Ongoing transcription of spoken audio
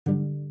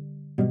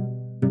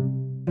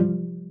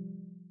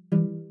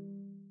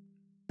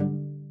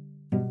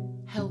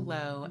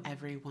Hello,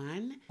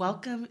 everyone.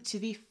 Welcome to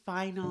the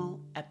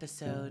final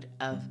episode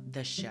of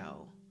the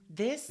show.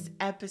 This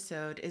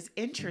episode is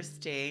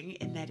interesting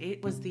in that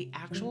it was the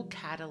actual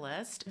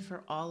catalyst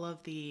for all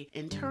of the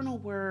internal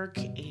work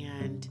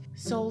and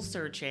soul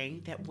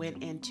searching that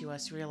went into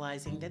us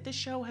realizing that the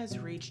show has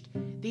reached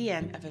the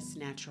end of its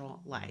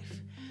natural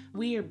life.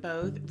 We are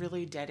both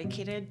really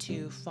dedicated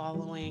to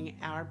following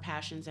our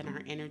passions and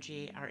our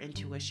energy, our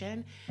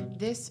intuition.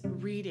 This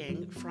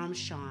reading from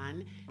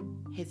Sean,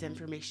 his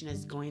information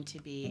is going to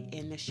be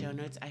in the show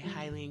notes. I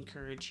highly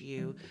encourage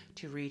you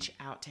to reach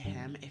out to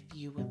him if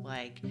you would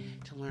like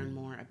to learn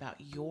more about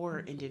your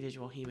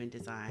individual human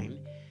design.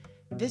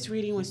 This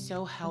reading was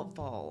so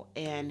helpful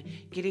in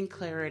getting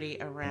clarity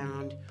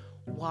around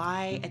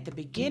why at the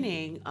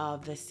beginning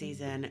of this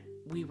season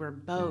we were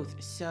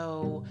both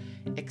so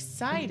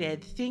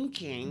excited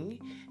thinking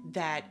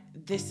that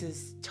this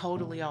is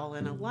totally all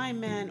in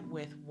alignment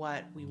with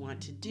what we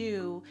want to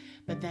do.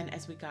 But then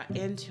as we got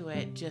into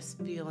it, just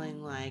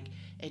feeling like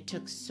it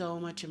took so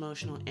much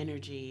emotional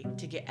energy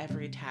to get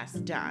every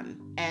task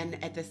done.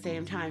 And at the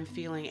same time,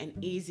 feeling an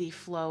easy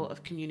flow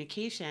of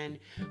communication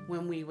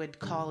when we would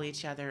call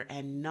each other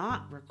and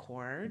not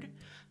record,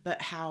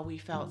 but how we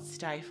felt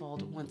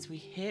stifled once we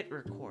hit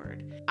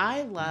record.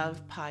 I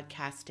love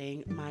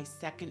podcasting. My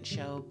second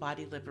show,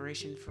 Body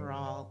Liberation for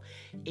All,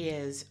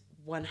 is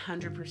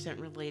 100%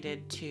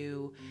 related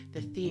to the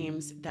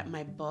themes that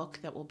my book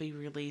that will be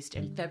released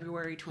in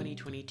February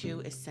 2022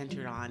 is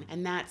centered on,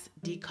 and that's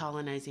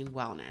decolonizing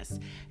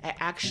wellness. I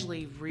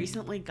actually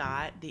recently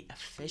got the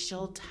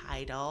official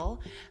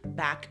title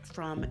back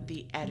from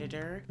the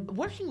editor.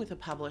 Working with a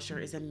publisher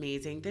is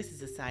amazing. This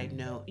is a side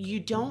note. You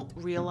don't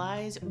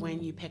realize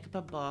when you pick up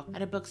a book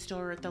at a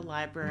bookstore or at the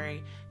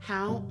library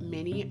how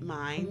many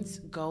minds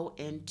go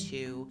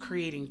into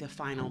creating the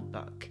final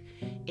book.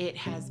 It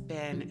has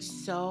been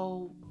so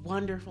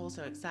wonderful,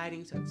 so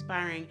exciting, so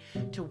inspiring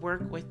to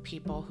work with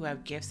people who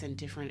have gifts in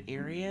different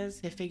areas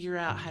to figure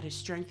out how to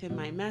strengthen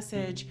my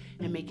message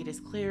and make it as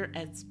clear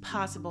as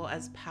possible,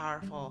 as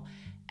powerful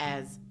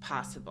as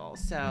possible.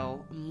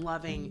 So I'm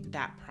loving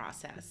that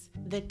process.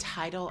 The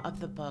title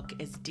of the book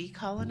is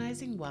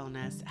Decolonizing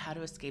Wellness: How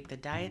to Escape the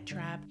Diet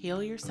Trap,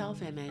 Heal Your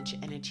Self-Image,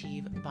 and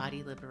Achieve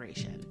Body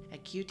Liberation, a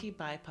QT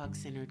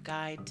BIPOC-centered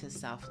guide to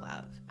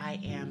self-love.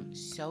 I am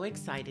so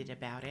excited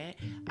about it.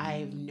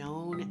 I've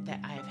known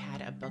that I've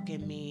had a book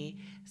in me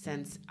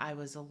since I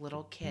was a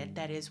little kid.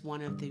 That is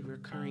one of the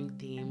recurring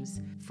themes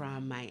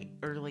from my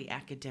early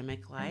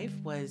academic life,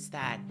 was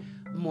that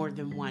more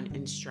than one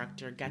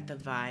instructor got the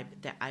vibe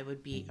that I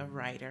would be a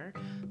writer,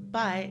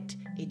 but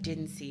it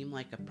didn't seem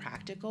like a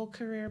practical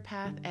career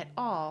path at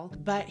all.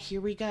 But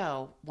here we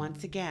go.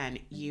 Once again,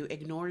 you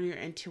ignore your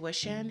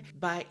intuition,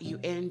 but you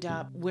end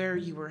up where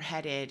you were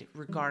headed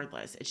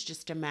regardless. It's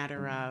just a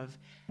matter of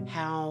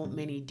how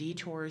many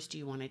detours do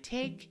you want to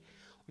take,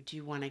 or do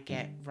you want to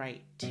get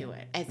right to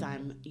it? As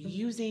I'm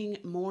using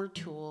more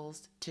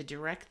tools to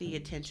direct the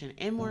attention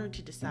inward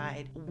to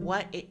decide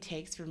what it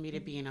takes for me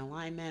to be in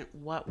alignment,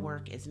 what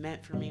work is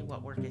meant for me,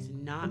 what work is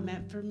not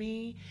meant for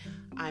me,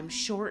 I'm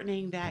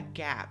shortening that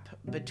gap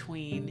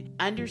between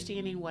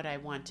understanding what I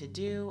want to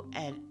do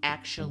and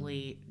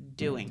actually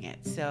doing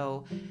it.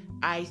 So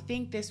I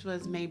think this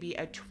was maybe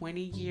a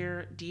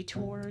 20-year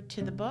detour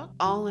to the book.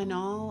 All in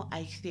all,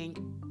 I think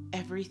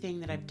everything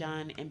that I've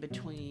done in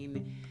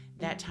between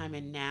that time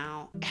and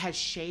now has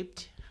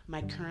shaped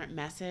my current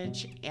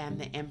message,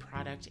 and the end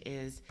product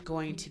is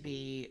going to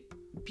be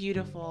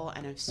beautiful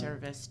and of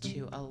service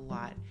to a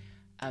lot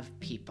of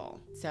people.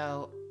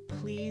 So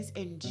please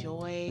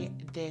enjoy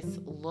this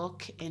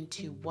look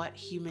into what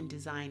human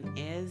design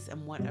is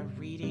and what a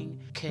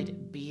reading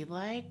could be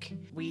like.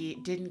 We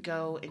didn't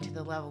go into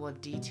the level of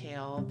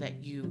detail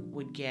that you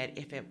would get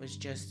if it was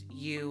just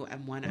you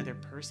and one other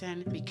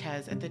person,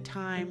 because at the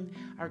time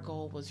our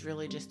goal was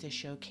really just to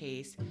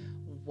showcase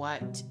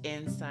what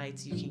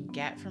insights you can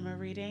get from a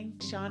reading.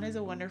 Sean is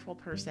a wonderful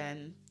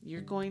person.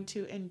 You're going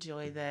to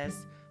enjoy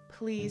this.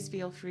 Please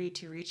feel free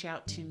to reach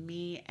out to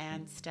me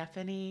and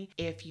Stephanie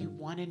if you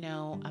want to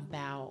know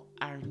about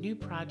our new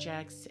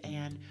projects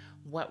and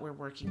what we're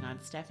working on.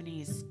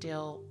 Stephanie is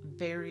still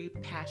very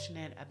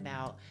passionate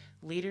about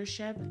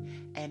leadership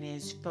and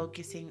is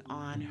focusing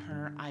on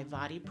her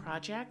Ivati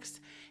projects,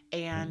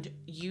 and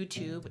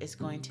YouTube is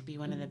going to be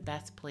one of the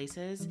best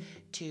places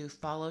to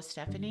follow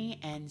Stephanie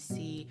and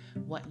see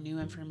what new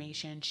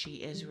information she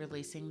is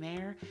releasing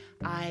there.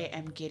 I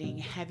am getting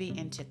heavy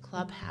into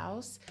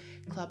Clubhouse.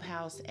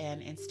 Clubhouse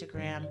and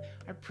Instagram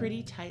are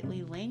pretty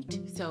tightly linked,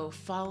 so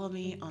follow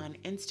me on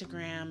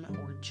Instagram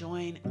or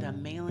join the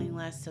mailing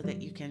list so that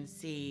you can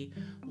see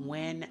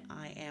when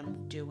I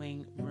am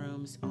doing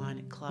rooms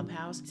on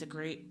Clubhouse. It's a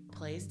great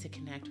place to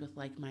connect with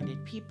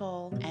like-minded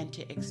people and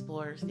to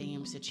explore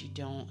themes that you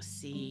don't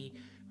see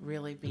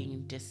really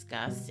being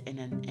discussed in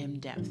an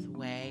in-depth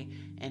way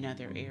in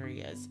other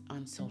areas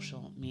on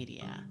social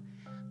media.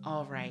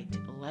 All right,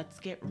 let's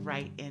get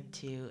right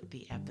into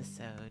the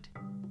episode.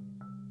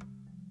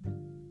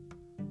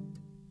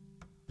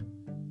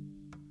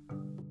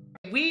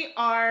 We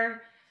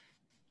are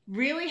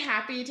Really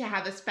happy to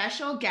have a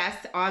special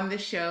guest on the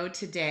show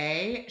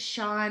today.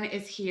 Sean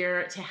is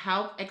here to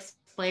help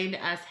explain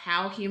to us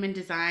how human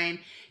design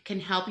can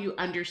help you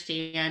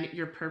understand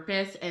your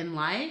purpose in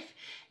life.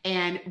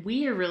 And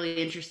we are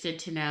really interested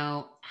to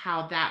know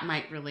how that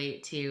might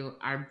relate to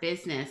our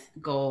business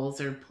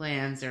goals or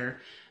plans or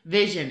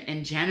vision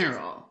in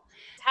general.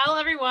 Tell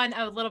everyone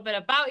a little bit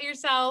about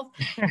yourself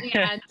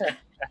and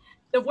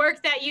the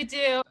work that you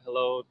do.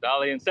 Hello,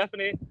 Dolly and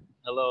Stephanie.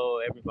 Hello,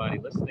 everybody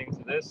listening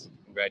to this.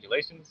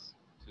 Congratulations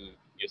to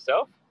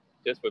yourself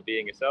just for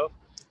being yourself.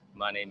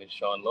 My name is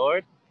Sean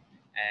Lord,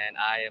 and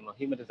I am a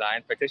human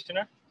design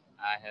practitioner.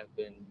 I have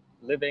been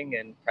living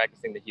and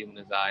practicing the human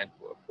design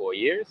for 4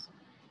 years,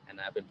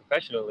 and I've been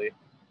professionally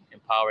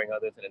empowering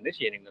others and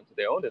initiating them to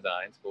their own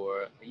designs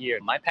for a year.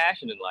 My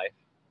passion in life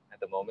at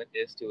the moment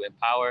is to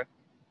empower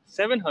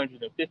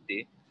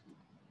 750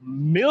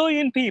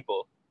 million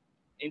people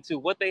into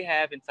what they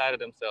have inside of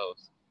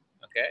themselves,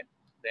 okay?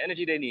 The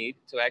energy they need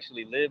to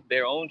actually live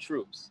their own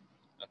truths,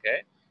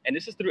 okay? And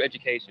this is through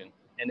education.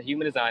 And the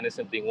human design is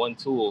simply one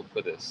tool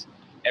for this.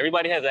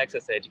 Everybody has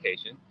access to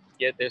education,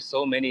 yet there's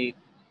so many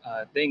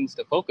things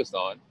to focus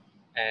on.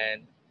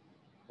 And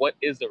what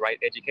is the right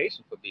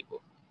education for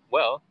people?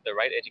 Well, the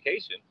right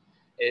education,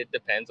 it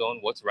depends on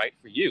what's right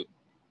for you.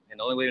 And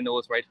the only way to know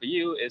what's right for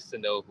you is to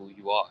know who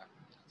you are.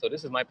 So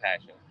this is my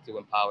passion, to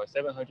empower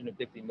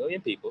 750 million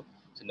people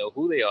to know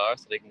who they are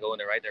so they can go in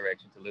the right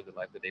direction to live the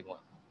life that they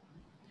want.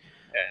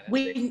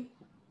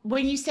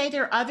 When you say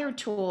there are other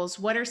tools,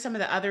 what are some of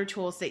the other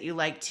tools that you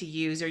like to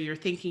use or you're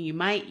thinking you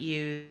might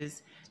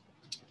use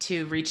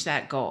to reach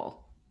that goal?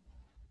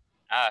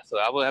 So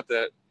I will have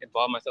to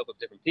involve myself with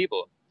different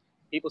people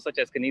such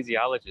as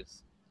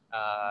kinesiologists.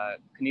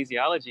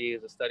 Kinesiology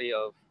is a study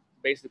of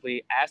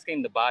basically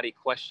asking the body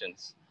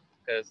questions,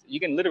 because you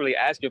can literally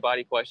ask your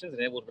body questions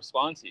and it will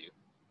respond to you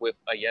with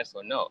a yes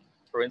or no.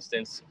 For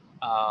instance,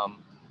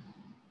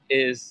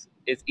 is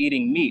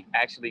eating meat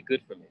actually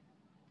good for me?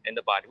 And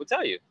the body will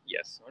tell you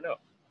yes or no.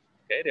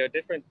 Okay, there are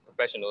different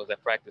professionals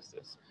that practice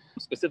this.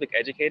 Specific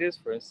educators,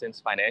 for instance,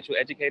 financial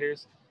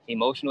educators,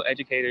 emotional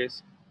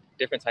educators,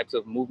 different types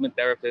of movement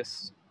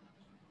therapists,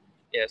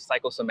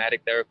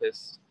 psychosomatic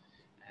therapists.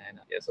 And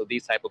so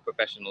these type of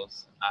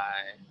professionals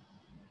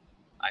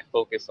I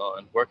focus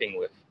on working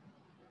with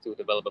to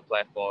develop a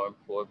platform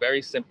for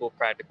very simple,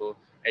 practical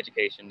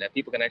education that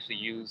people can actually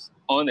use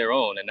on their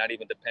own and not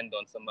even depend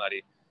on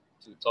somebody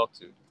to talk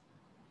to.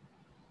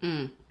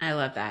 I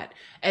love that.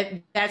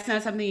 That's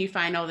not something you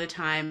find all the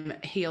time,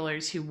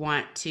 healers who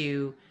want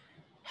to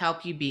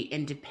help you be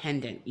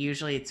independent.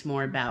 Usually it's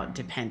more about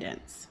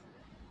dependence.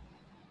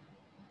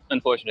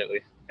 Unfortunately.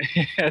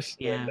 Yes,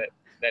 yeah.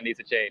 that needs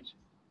to change.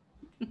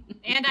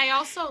 And I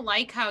also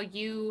like how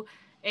you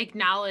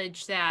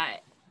acknowledge that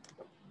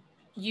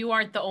you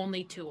aren't the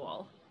only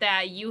tool,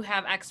 that you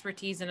have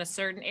expertise in a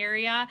certain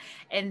area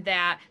and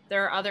that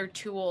there are other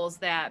tools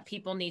that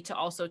people need to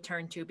also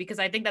turn to, because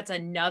I think that's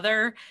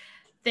another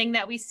thing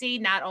that we see,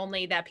 not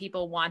only that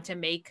people want to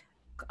make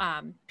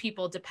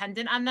people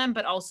dependent on them,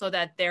 but also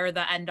that they're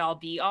the end all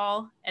be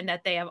all and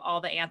that they have all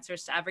the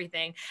answers to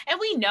everything. And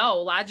we know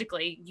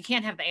logically you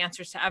can't have the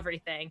answers to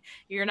everything.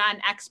 You're not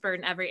an expert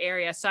in every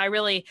area. So I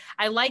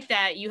like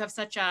that you have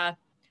such a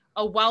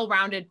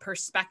well-rounded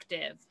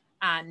perspective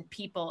on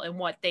people and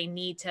what they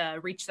need to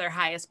reach their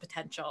highest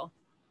potential.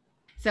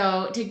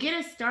 So to get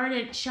us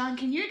started, Sean,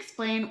 can you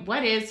explain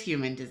what is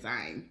human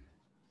design?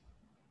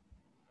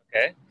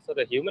 Okay, so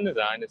the human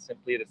design is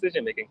simply a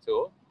decision-making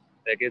tool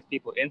that gives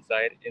people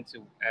insight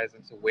into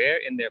where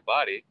in their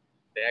body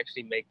they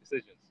actually make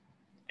decisions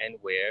and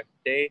where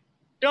they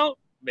don't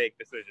make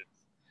decisions.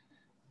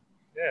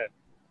 Yeah.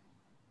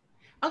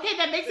 Okay,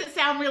 that makes it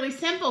sound really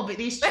simple, but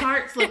these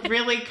charts look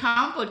really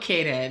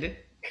complicated.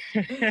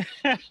 The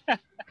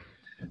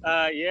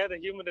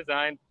human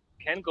design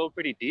can go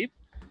pretty deep,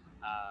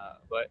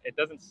 but it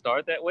doesn't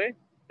start that way.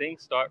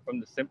 Things start from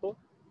the simple,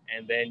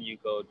 and then you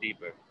go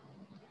deeper.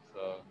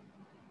 So,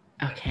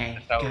 okay,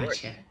 that's how gotcha. it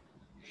works.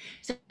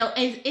 So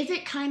is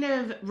it kind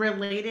of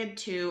related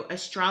to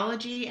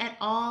astrology at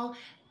all?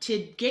 To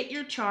get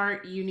your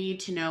chart, you need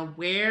to know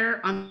where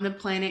on the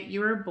planet you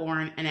were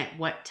born and at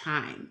what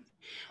time.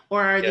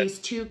 Or are these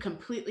two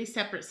completely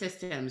separate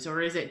systems?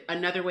 Or is it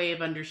another way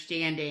of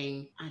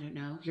understanding, I don't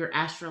know, your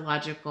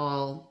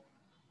astrological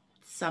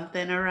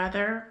something or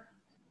other?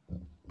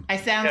 I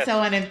sound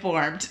so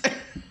uninformed.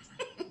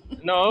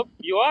 No,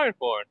 you are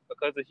informed,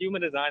 because the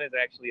human design is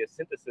actually a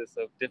synthesis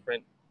of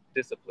different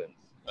disciplines,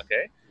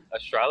 okay?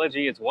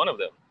 Astrology is one of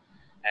them,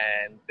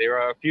 and there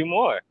are a few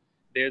more.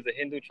 There's the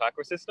Hindu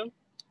chakra system.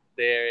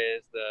 There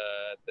is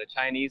the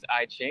Chinese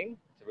I Ching.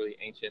 It's a really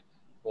ancient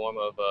form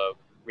of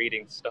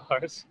reading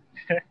stars.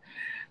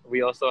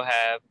 We also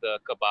have the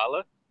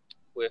Kabbalah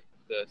with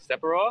the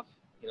Sephiroth,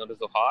 the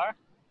Zohar.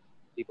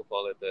 People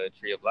call it the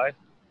Tree of Life.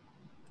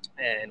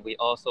 And we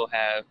also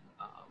have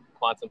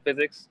quantum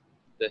physics,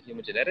 the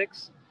human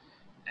genetics,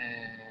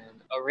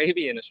 and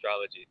Arabian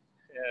astrology.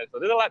 Yeah, so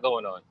there's a lot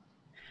going on.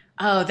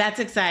 Oh, that's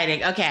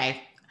exciting.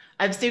 Okay.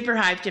 I'm super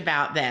hyped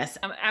about this.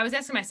 I was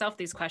asking myself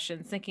these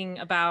questions, thinking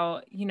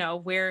about,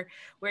 where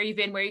you've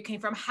been, where you came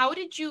from. How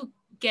did you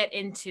get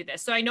into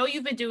this? So I know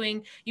you've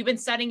been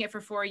studying it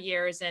for 4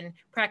 years and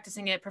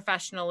practicing it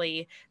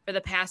professionally for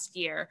the past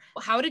year.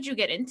 How did you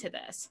get into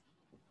this?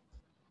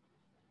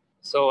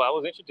 So I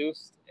was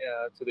introduced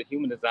to the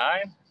human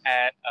design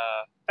at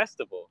a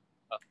festival,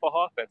 a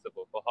forró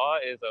festival. Forró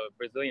is a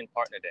Brazilian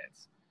partner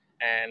dance.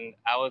 And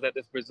I was at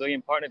this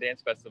Brazilian partner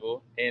dance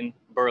festival in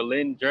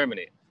Berlin,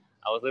 Germany.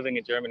 I was living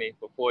in Germany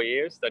for 4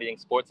 years, studying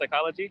sports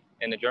psychology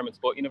in the German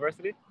Sport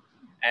University.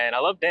 And I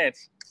love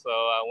dance, so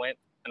I went,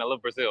 and I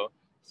love Brazil.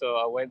 So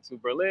I went to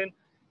Berlin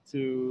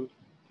to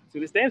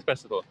this dance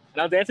festival.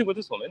 And I was dancing with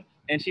this woman,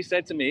 and she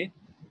said to me,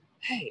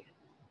 "Hey,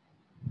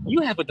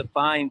 you have a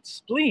defined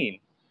spleen."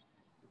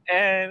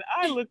 And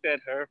I looked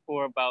at her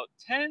for about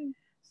 10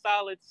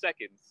 solid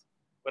seconds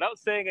without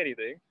saying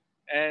anything.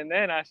 And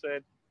then I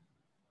said,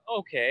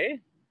 "Okay."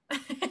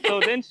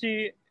 So then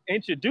she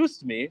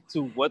introduced me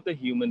to what the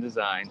human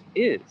design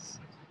is.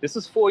 This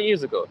was 4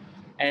 years ago.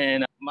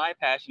 And my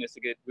passion is to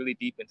get really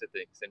deep into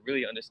things and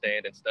really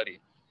understand and study.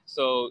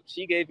 So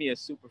she gave me a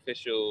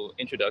superficial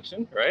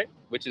introduction, right?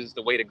 Which is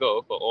the way to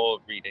go for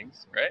all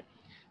readings, right?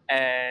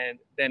 And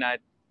then I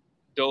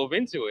dove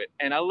into it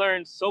and I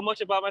learned so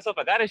much about myself.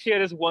 I got to share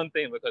this one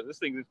thing because this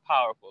thing is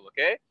powerful,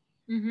 okay?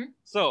 Mm-hmm.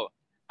 So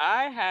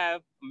I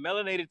have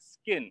melanated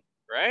skin,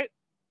 right?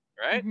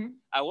 Mm-hmm.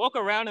 I walk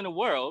around in a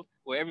world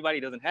where everybody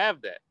doesn't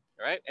have that,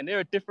 right? And there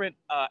are different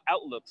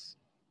outlooks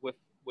with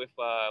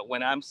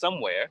when I'm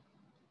somewhere,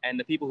 and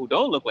the people who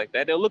don't look like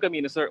that, they'll look at me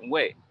in a certain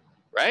way,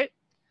 right?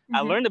 Mm-hmm. I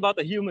learned about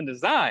the human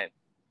design.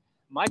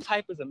 My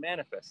type is a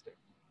manifester.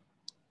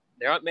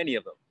 There aren't many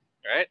of them,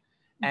 right?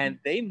 Mm-hmm. And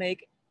they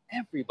make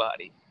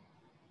everybody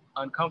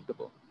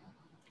uncomfortable.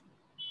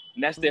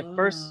 And that's their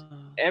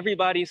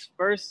everybody's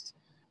first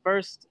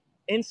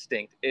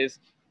instinct is,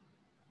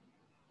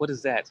 what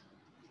is that?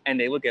 And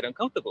they will get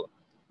uncomfortable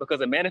because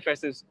a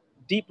manifest is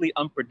deeply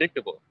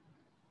unpredictable,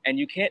 and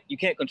you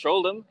can't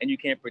control them and you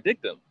can't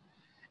predict them.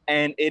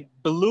 And it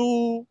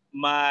blew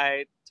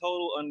my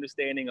total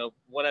understanding of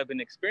what I've been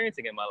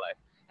experiencing in my life.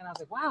 And I was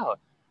like, wow,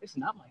 it's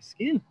not my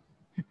skin,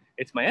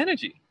 it's my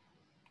energy.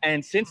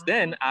 And since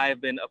then,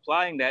 I've been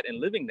applying that and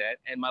living that,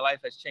 and my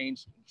life has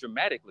changed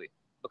dramatically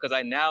because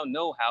I now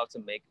know how to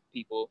make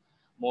people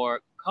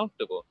more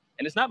comfortable.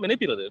 And it's not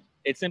manipulative.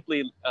 It's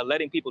simply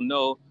letting people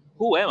know,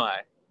 who am I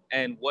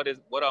and what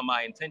are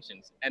my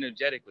intentions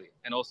energetically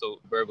and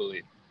also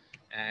verbally.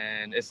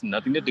 And it's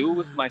nothing to do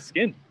with my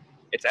skin.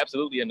 It's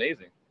absolutely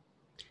amazing.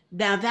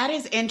 Now that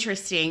is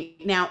interesting.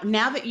 Now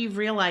that you've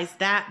realized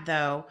that,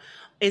 though,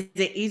 is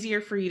it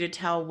easier for you to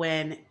tell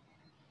when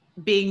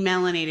being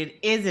melanated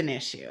is an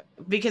issue?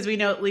 Because we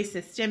know, at least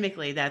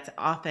systemically, that's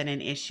often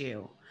an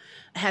issue.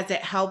 Has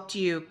it helped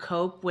you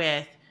cope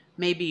with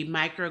maybe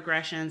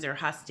microaggressions or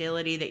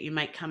hostility that you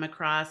might come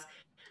across,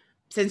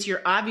 since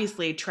you're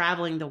obviously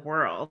traveling the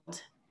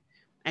world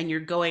and you're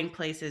going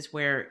places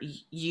where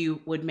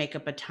you would make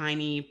up a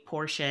tiny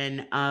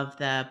portion of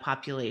the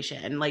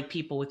population, like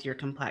people with your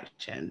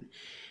complexion?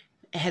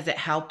 Has it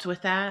helped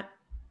with that?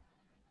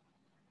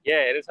 Yeah,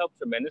 it has helped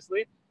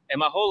tremendously. And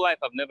my whole life,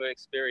 I've never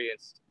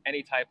experienced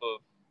any type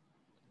of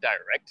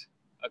direct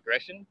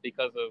aggression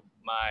because of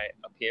my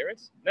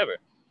appearance. Never.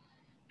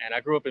 And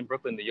I grew up in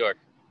Brooklyn, New York.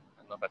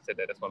 I don't know if I said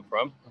that. That's where I'm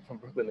from. I'm from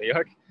Brooklyn, New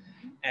York.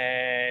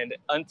 And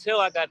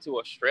until I got to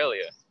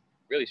Australia,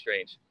 really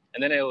strange.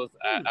 And then it was,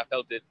 I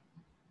felt it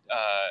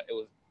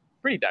was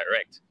pretty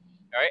direct.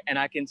 All right. And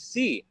I can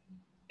see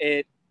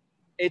it,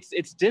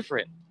 it's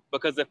different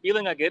because the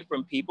feeling I get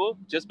from people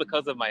just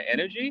because of my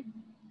energy,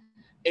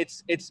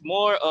 it's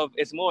more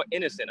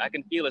innocent. I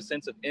can feel a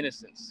sense of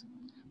innocence.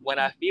 When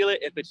I feel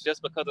it, if it's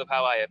just because of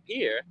how I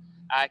appear,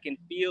 I can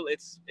feel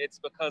it's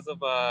because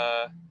of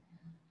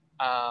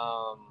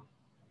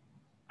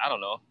I don't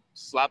know,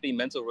 sloppy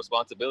mental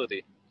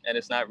responsibility. And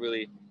it's not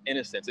really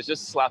innocence. It's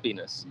just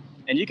sloppiness.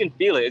 And you can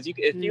feel it.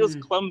 It feels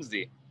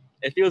clumsy.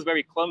 It feels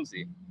very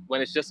clumsy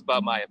when it's just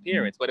about my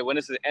appearance. But when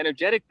it's an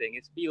energetic thing,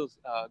 it feels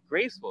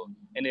graceful.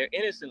 And they're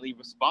innocently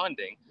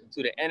responding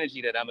to the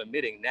energy that I'm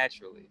emitting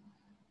naturally.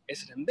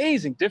 It's an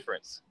amazing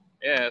difference.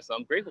 Yeah, so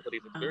I'm grateful for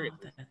these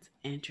experiences. Oh, that's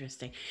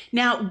interesting.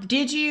 Now,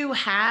 did you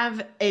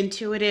have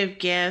intuitive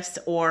gifts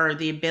or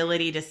the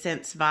ability to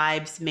sense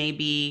vibes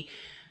maybe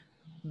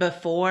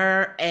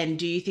before? And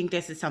do you think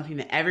this is something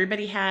that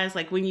everybody has?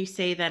 Like when you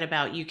say that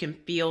about you can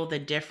feel the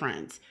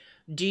difference,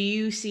 do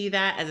you see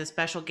that as a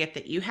special gift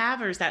that you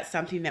have, or is that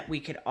something that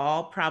we could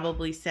all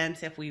probably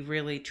sense if we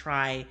really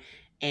try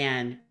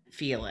and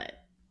feel it?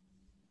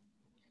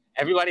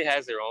 Everybody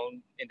has their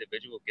own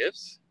individual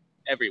gifts.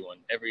 Everyone,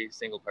 every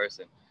single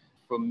person.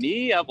 For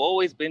me, I've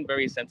always been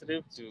very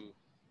sensitive to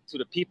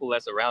the people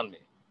that's around me.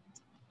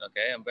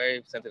 Okay, I'm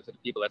very sensitive to the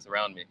people that's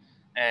around me.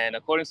 And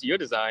according to your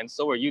design,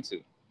 so are you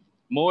two.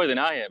 More than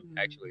I am,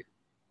 actually.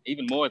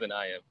 Even more than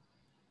I am.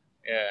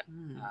 Yeah,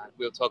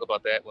 we'll talk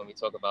about that when we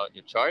talk about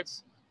your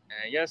charts.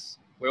 And yes,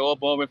 we're all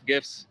born with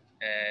gifts,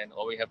 and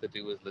all we have to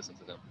do is listen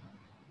to them.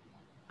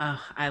 Oh,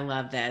 I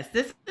love this.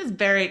 This is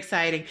very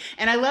exciting.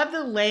 And I love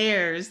the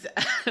layers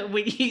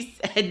when you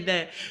said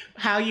that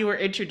how you were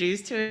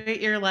introduced to it.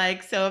 You're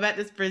like, so I'm at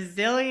this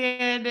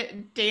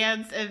Brazilian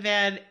dance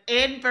event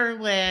in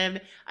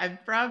Berlin. I'm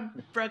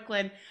from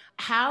Brooklyn.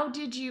 How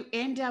did you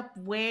end up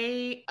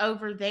way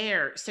over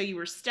there? So you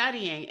were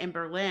studying in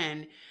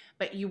Berlin,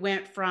 but you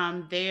went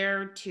from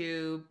there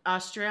to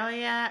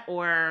Australia,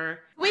 or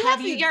We how have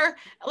do you? your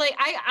like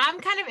I'm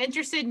kind of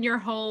interested in your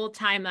whole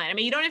timeline. I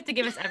mean, you don't have to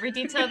give us every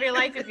detail of your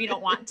life if you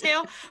don't want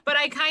to, but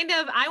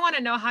I want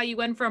to know how you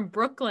went from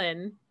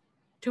Brooklyn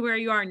to where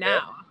you are Yeah.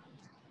 now.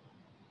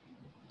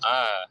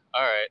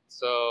 All right.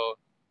 So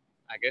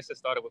I guess it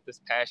started with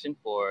this passion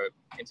for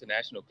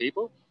international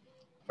people.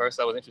 First,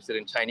 I was interested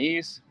in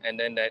Chinese, and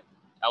then that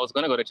I was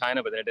going to go to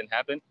China, but then it didn't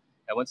happen.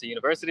 I went to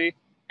university,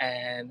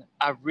 and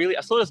I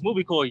saw this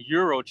movie called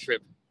Euro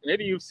Trip.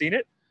 Maybe you've seen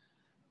it.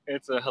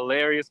 It's a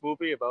hilarious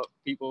movie about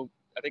people,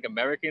 I think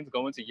Americans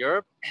going to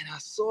Europe, and I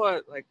saw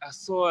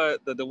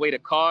the way the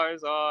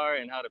cars are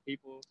and how the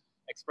people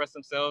express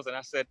themselves, and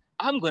I said,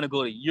 I'm going to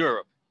go to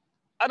Europe.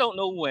 I don't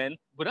know when,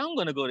 but I'm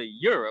going to go to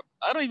Europe.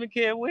 I don't even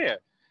care where.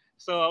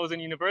 So I was in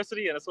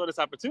university, and I saw this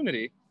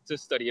opportunity to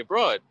study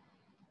abroad.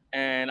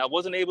 And I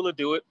wasn't able to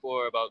do it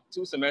for about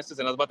 2 semesters,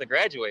 and I was about to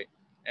graduate.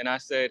 And I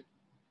said,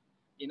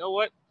 you know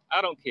what?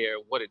 I don't care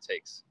what it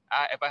takes.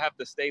 If I have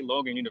to stay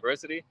longer in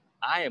university,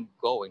 I am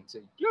going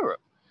to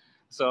Europe.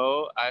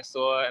 So I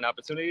saw an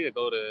opportunity to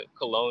go to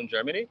Cologne,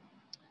 Germany,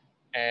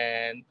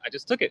 and I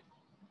just took it.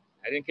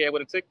 I didn't care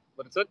what it took,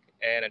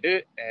 and I did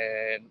it,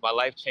 and my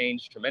life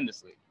changed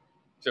tremendously,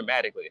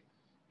 dramatically.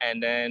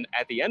 And then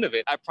at the end of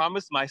it, I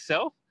promised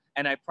myself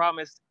and I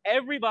promised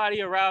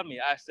everybody around me.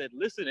 I said,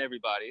 listen,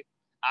 everybody,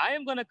 I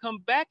am going to come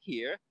back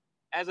here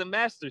as a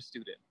master's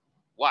student.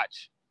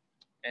 Watch.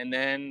 And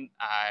then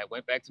I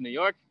went back to New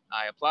York.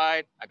 I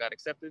applied. I got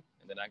accepted.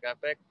 And then I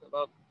got back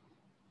about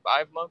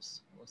 5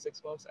 months or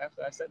 6 months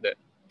after I said that.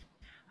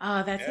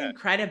 Oh, that's Yeah.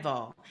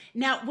 incredible.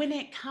 Now, when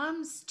it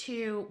comes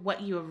to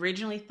what you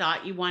originally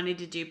thought you wanted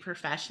to do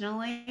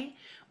professionally,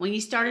 when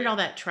you started all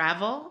that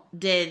travel,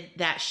 did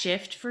that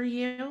shift for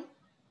you?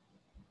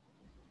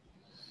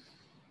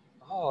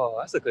 Oh,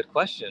 that's a good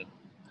question.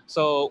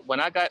 So when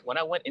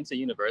I went into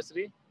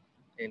university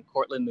in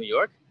Cortland, New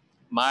York,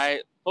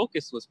 my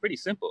focus was pretty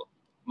simple.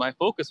 My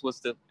focus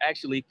was to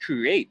actually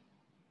create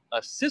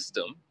a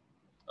system,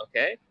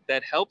 okay,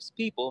 that helps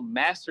people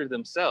master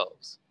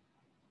themselves.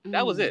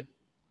 That was Mm. it.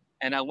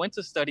 And I went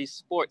to study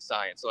sports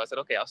science. So I said,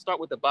 okay, I'll start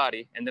with the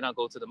body and then I'll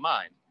go to the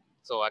mind.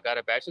 So I got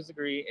a bachelor's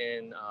degree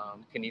in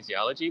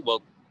kinesiology.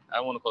 Well, I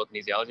don't want to call it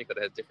kinesiology because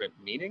it has different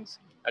meanings.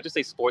 I just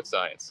say sports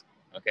science,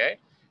 okay?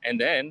 And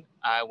then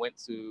I went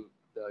to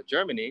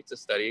Germany to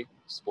study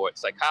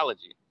sports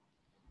psychology.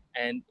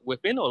 And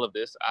within all of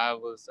this, I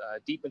was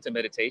deep into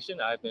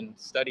meditation. I've been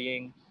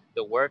studying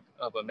the work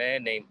of a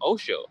man named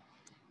Osho.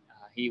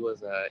 He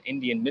was an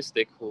Indian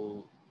mystic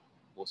who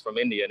was from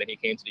India, and then he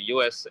came to the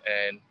U.S.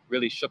 and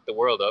really shook the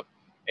world up.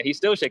 And he's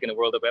still shaking the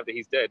world up after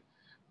he's dead.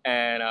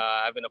 And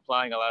I've been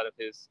applying a lot of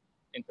his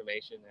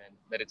information and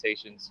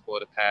meditations for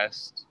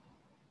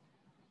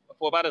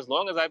about as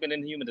long as I've been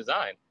in human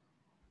design,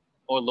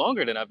 or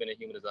longer than I've been in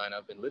human design.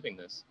 I've been living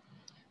this.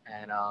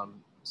 And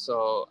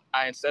so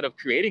instead of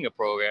creating a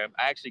program,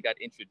 I actually got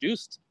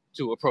introduced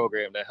to a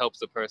program that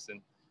helps a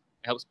person,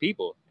 helps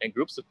people and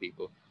groups of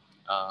people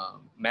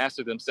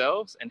master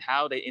themselves and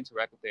how they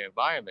interact with their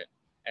environment.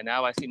 And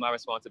now I see my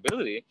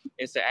responsibility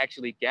is to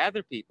actually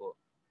gather people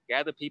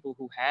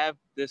who have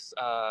this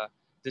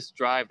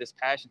drive, this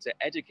passion to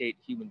educate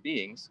human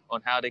beings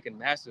on how they can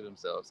master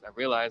themselves. I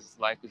realize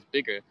life is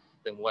bigger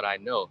than what I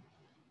know.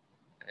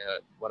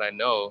 What I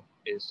know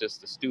is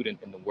just a student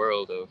in the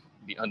world of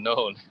the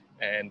unknown,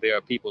 and there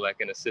are people that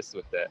can assist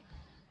with that.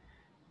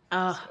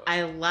 Oh, So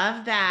I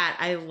love that.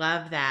 I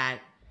love that.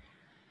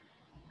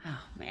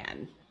 Oh,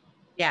 man.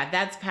 Yeah,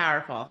 that's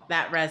powerful.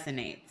 That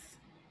resonates.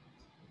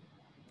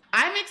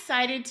 I'm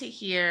excited to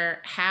hear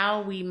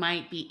how we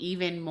might be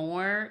even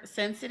more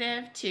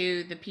sensitive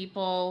to the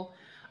people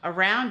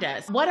around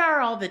us. What are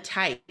all the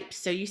types?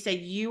 So you said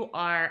you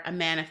are a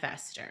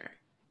manifester.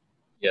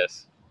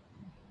 yes,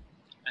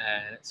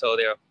 and so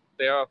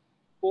there are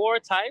 4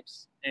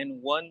 types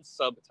and 1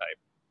 subtype.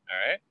 All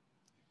right.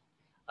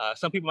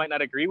 Some people might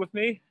not agree with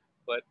me,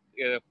 but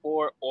there are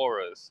 4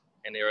 auras,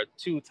 and there are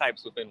 2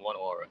 types within 1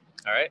 aura.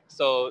 All right.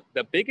 So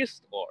the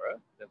biggest aura,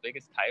 the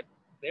biggest type,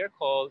 they're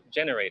called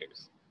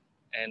generators.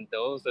 And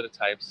those are the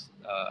types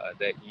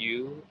that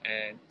you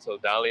and so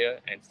Dahlia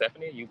and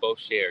Stephanie, you both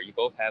share. You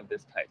both have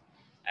this type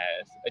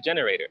as a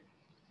generator.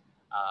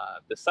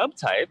 The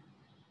subtype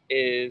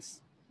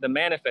is the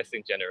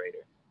manifesting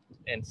generator,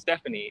 and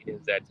Stephanie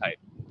is that type.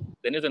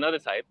 Then there's another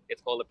type.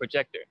 It's called a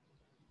projector.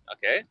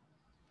 Okay,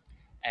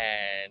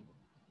 and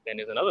then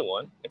there's another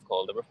one. It's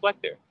called a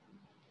reflector.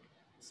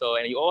 So,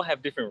 and you all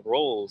have different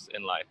roles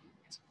in life.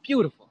 It's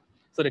beautiful.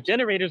 So the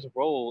generator's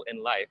role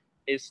in life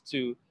is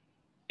to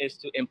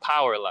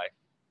empower life,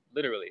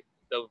 literally.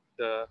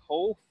 The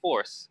whole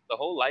force, the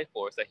whole life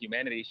force that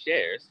humanity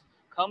shares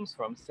comes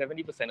from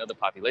 70% of the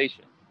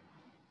population.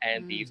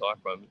 and these are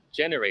from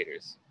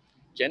generators.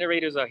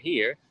 Generators are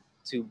here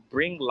to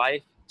bring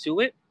life to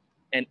it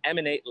and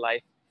emanate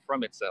life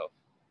from itself.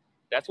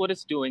 That's what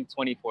it's doing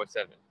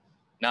 24/7,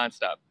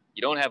 nonstop.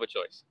 You don't have a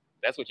choice.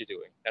 That's what you're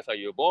doing. That's how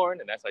you were born,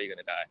 and that's how you're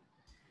going to die.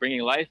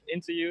 Bringing life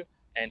into you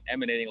and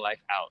emanating life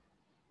out.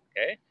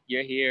 Okay?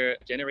 You're here,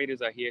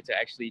 generators are here to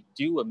actually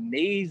do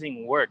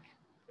amazing work.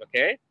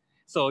 Okay?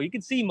 So you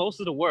can see most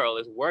of the world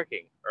is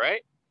working,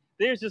 right?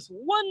 There's just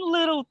one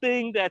little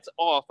thing that's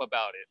off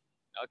about it.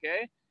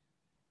 Okay?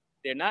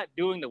 They're not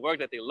doing the work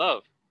that they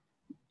love.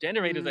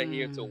 Generators are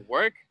here to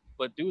work,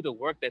 but do the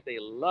work that they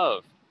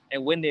love.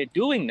 And when they're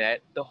doing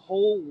that, the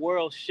whole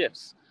world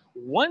shifts.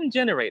 One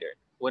generator,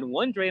 when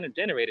one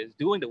generator is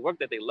doing the work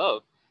that they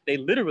love, they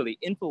literally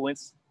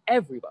influence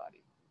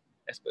everybody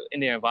in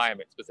their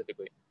environment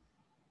specifically.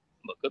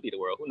 But could be the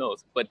world, who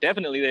knows? But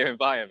definitely their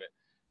environment,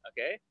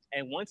 okay?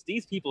 And once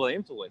these people are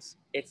influenced,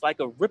 it's like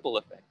a ripple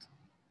effect,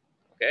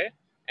 okay?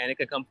 And it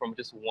can come from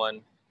just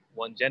one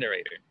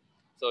generator.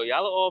 So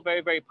y'all are all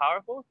very, very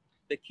powerful.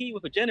 The key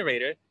with a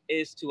generator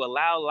is to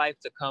allow life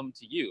to come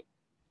to you.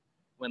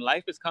 When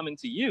life is coming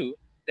to you,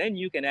 then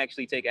you can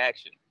actually take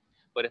action.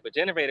 But if a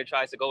generator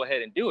tries to go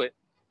ahead and do it,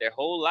 their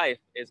whole life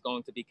is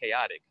going to be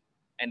chaotic.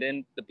 And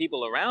then the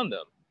people around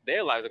them,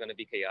 their lives are going to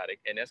be chaotic.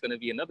 And that's going to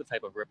be another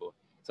type of ripple.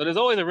 So there's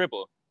always a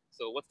ripple.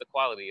 So what's the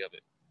quality of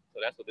it? So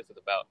that's what this is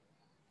about.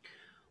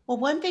 Well,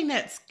 one thing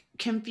that's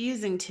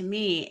confusing to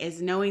me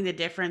is knowing the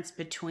difference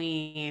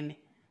between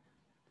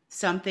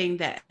something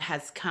that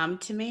has come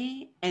to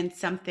me and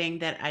something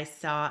that I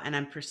saw and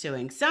I'm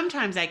pursuing.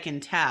 Sometimes I can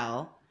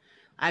tell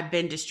I've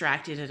been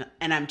distracted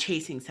and I'm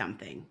chasing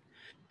something.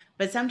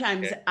 But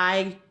sometimes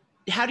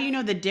how do you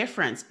know the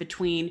difference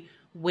between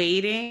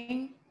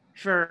waiting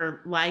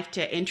for life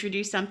to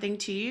introduce something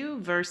to you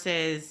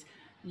versus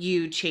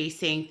you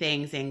chasing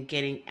things and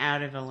getting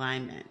out of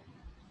alignment?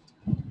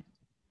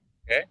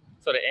 Okay.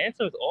 So the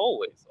answer is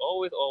always,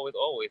 always, always,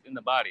 always in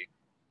the body.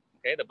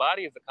 Okay. The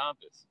body is the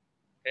compass.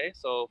 Okay.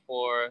 So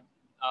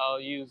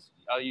I'll use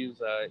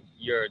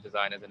your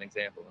design as an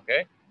example.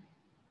 Okay.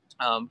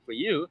 For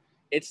you,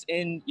 it's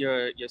in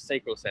your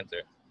sacral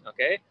center.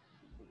 Okay.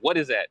 What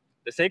is that?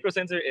 The sacral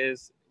center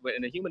is,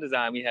 in the human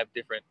design, we have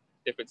different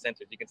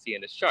centers. You can see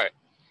in this chart.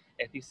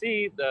 If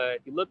you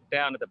look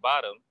down at the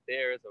bottom,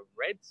 there's a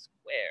red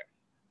square.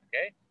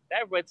 Okay.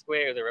 That red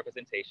square is a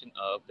representation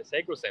of the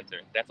sacral center.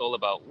 That's all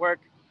about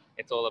work.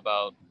 It's all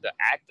about the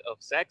act of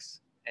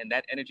sex and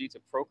that energy to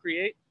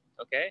procreate.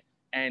 Okay.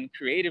 And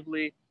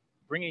creatively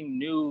bringing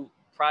new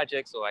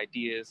projects or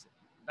ideas,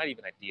 not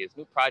even ideas,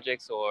 new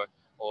projects or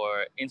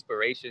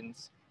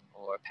inspirations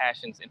or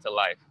passions into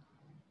life.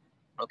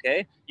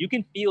 Okay. You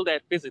can feel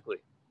that physically.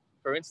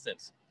 For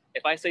instance,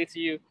 if I say to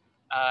you,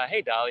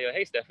 hey, Dahlia,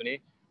 hey,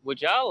 Stephanie,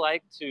 would y'all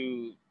like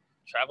to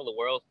travel the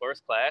world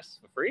first class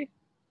for free?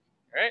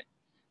 All right.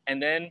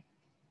 And then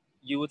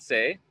you would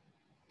say,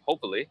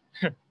 hopefully,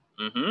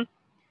 mm-hmm.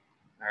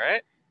 All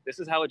right. This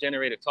is how a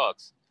generator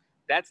talks.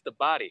 That's the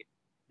body.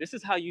 This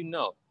is how you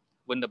know.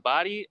 When the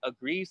body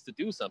agrees to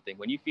do something,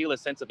 when you feel a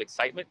sense of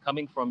excitement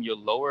coming from your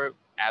lower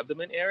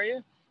abdomen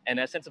area, and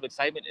that sense of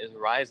excitement is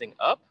rising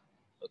up,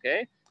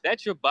 okay,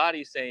 that's your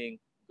body saying,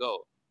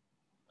 go.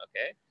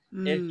 Okay.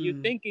 If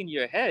you think in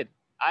your head,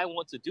 I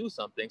want to do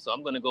something, so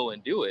I'm going to go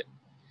and do it.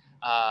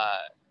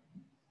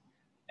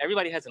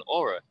 Everybody has an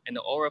aura, and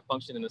the aura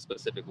functions in a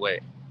specific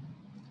way.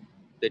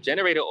 The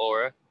generator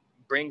aura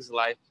brings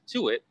life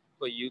to it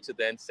for you to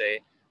then say,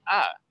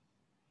 I'm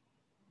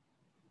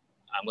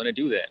going to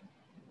do that.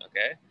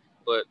 Okay.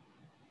 But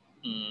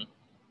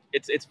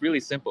it's really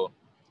simple.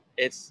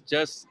 It's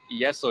just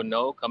yes or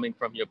no coming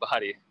from your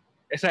body.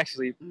 It's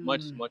actually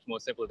much, much more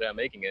simple than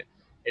making it.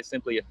 It's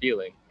simply a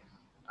feeling.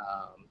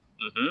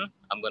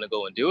 I'm going to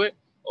go and do it,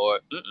 or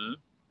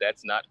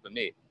that's not for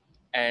me.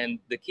 And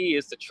the key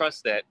is to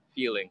trust that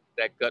feeling,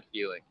 that gut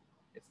feeling.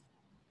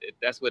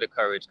 That's where the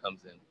courage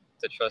comes in,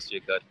 to trust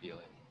your gut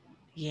feeling.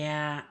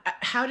 Yeah.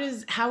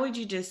 How would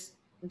you just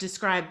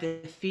describe the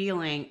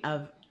feeling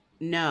of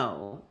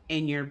no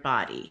in your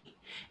body?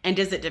 And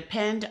does it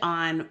depend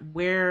on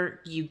where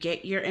you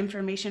get your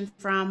information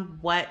from,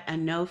 what a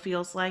no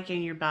feels like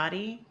in your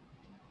body?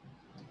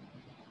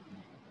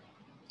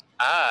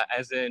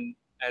 As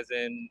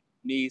in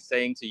me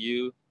saying to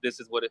you, this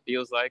is what it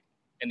feels like.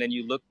 And then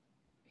you look,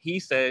 he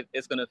said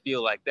it's going to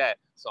feel like that.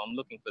 So I'm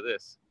looking for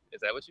this. Is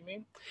that what you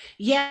mean?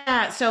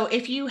 Yeah. So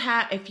if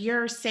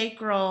your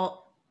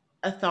sacral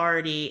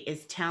authority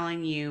is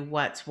telling you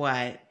what's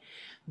what,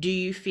 do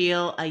you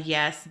feel a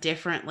yes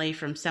differently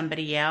from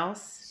somebody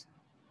else?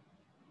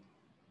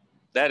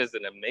 That is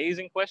an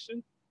amazing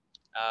question.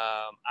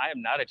 I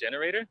am not a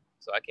generator,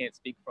 so I can't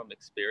speak from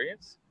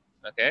experience.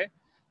 Okay.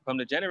 From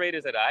the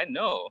generators that I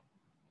know,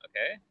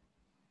 okay,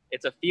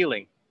 it's a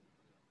feeling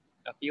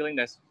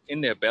that's in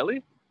their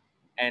belly.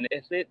 And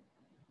if it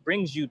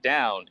brings you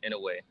down in a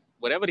way,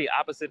 whatever the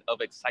opposite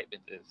of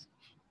excitement is,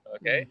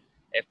 okay,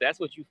 if that's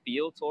what you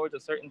feel towards a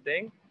certain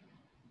thing,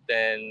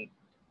 then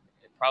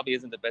it probably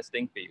isn't the best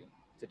thing for you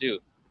to do.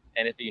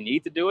 And if you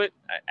need to do it,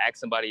 ask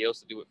somebody else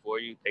to do it for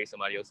you, pay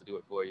somebody else to do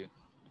it for you.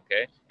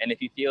 Okay. And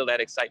if you feel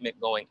that excitement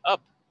going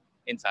up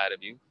inside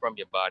of you from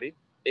your body,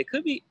 it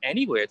could be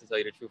anywhere, to tell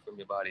you the truth, from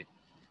your body.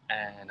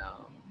 And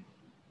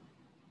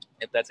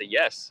if that's a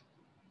yes,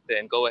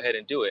 then go ahead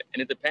and do it.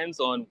 And it depends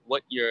on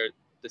what your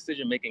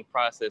decision-making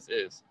process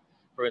is.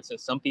 For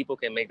instance, some people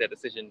can make that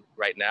decision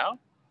right now,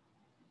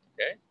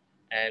 okay?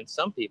 And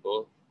some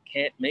people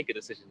can't make a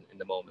decision in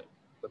the moment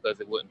because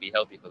it wouldn't be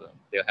healthy for them.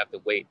 They'll have to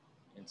wait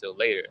until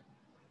later.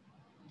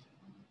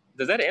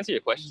 Does that answer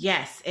your question?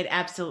 Yes, it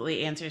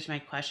absolutely answers my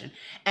question.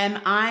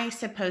 Am I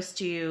supposed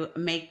to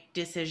make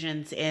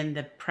decisions in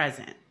the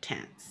present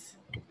tense?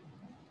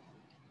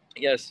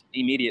 Yes,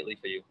 immediately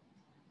for you.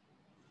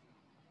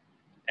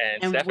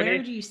 And Stephanie,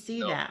 where do you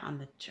see that on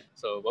the chart?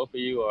 So both of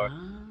you are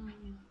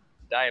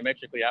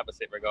diametrically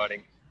opposite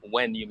regarding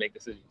when you make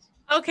decisions.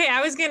 Okay,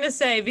 I was going to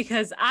say,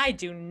 because I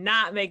do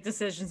not make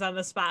decisions on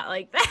the spot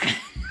like that.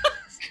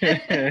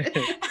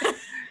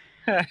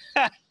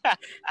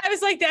 I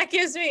was like, that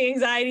gives me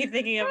anxiety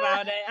thinking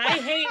about it. I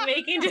hate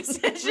making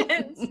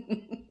decisions.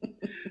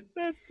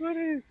 That's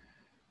funny.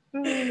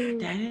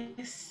 That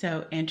is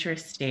so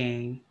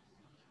interesting.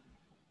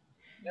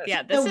 Yes.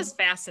 Yeah, this is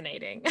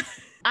fascinating.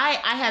 I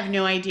have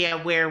no idea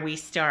where we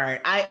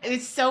start.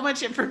 It's so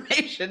much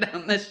information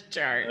on this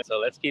chart. So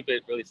let's keep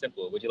it really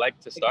simple. Would you like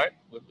to start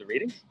with the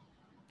readings?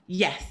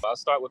 Yes. I'll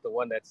start with the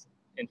one that's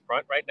in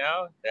front right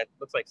now. That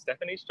looks like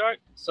Stephanie's chart.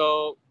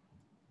 So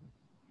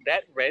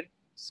that red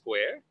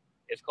square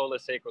is called a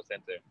sacral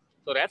center.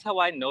 So that's how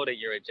I know that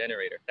you're a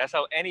generator. That's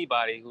how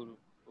anybody who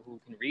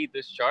can read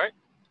this chart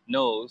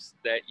knows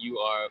that you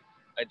are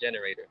a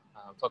generator.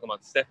 I'm talking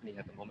about Stephanie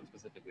at the moment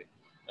specifically.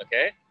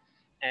 Okay.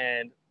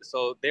 And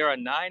so there are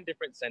 9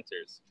 different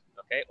centers.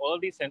 Okay. All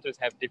of these centers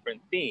have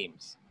different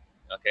themes.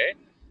 Okay.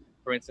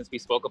 For instance, we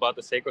spoke about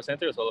the sacral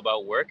center. It's all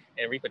about work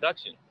and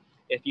reproduction.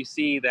 If you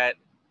see that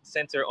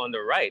center on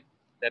the right,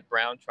 that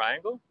brown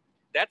triangle,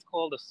 that's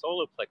called the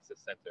solar plexus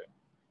center.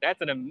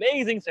 That's an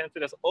amazing center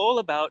that's all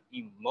about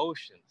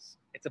emotions.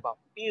 It's about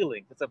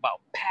feelings. It's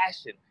about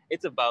passion.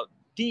 It's about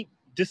deep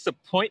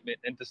disappointment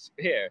and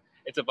despair.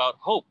 It's about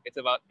hope. It's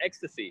about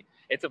ecstasy.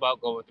 It's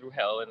about going through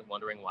hell and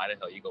wondering why the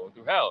hell you're going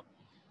through hell.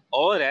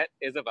 All of that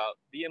is about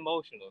the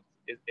emotional,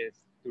 is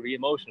through the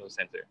emotional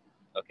center,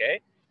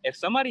 okay? If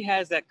somebody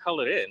has that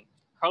colored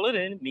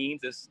in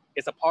means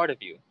it's a part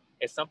of you.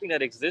 It's something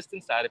that exists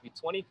inside of you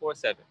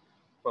 24/7,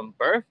 from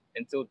birth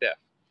until death.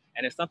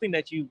 And it's something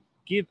that you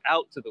give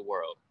out to the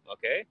world,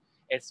 okay?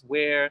 It's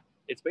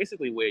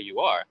basically where you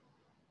are,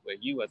 where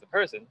you as a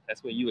person,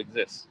 that's where you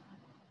exist,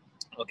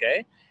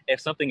 okay?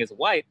 If something is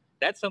white,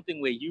 that's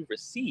something where you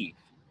receive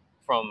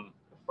from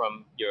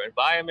your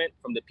environment,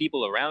 from the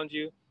people around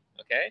you,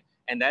 okay?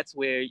 And that's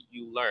where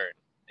you learn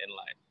in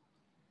life.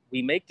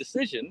 We make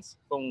decisions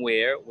from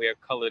where we're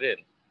colored in,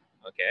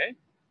 okay?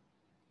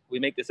 We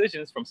make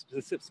decisions from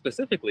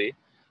specifically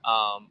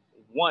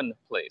one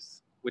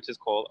place, which is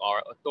called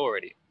our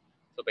authority.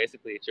 So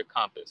basically it's your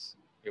compass,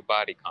 your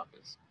body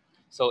compass.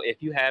 So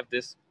if you have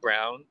this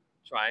brown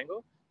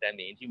triangle, that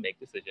means you make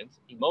decisions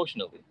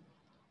emotionally.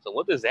 So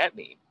what does that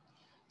mean?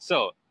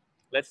 So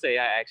let's say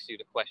I asked you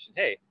the question,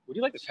 hey, would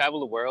you like to travel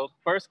the world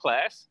first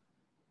class,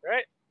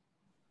 right?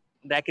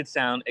 That could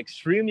sound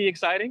extremely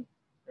exciting,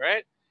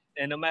 right?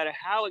 And no matter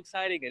how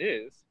exciting it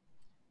is,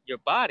 your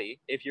body,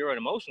 if you're an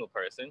emotional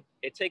person,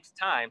 it takes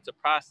time to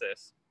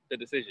process the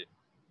decision,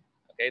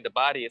 okay? The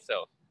body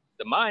itself.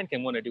 The mind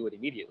can want to do it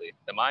immediately.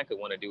 The mind could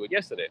want to do it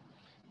yesterday.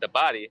 The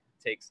body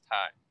takes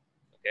time,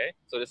 okay?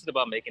 So this is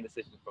about making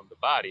decisions from the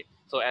body.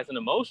 So as an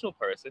emotional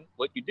person,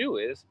 what you do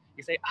is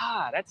you say,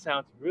 that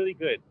sounds really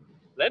good.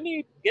 Let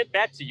me get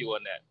back to you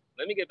on that.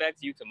 Let me get back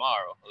to you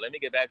tomorrow. Or let me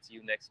get back to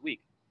you next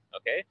week,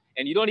 okay?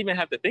 And you don't even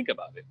have to think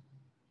about it.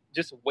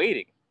 Just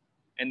waiting.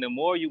 And the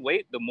more you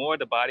wait, the more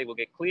the body will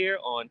get clear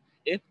on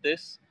if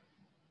this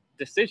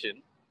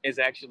decision is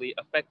actually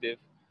effective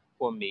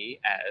for me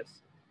as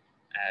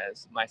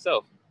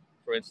myself.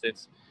 For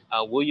instance,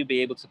 will you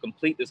be able to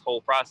complete this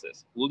whole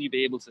process? Will you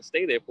be able to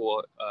stay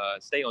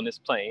on this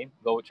plane,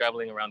 go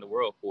traveling around the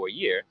world for a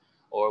year?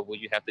 Or will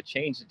you have to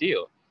change the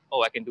deal?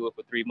 I can do it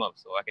for 3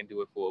 months, or I can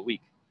do it for a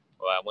week,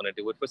 or I want to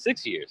do it for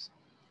 6 years.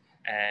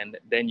 And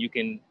then you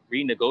can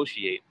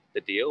renegotiate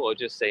the deal or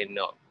just say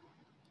no.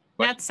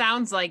 That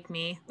sounds like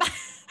me.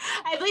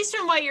 At least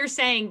from what you're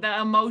saying,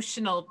 the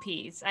emotional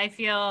piece. I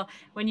feel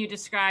when you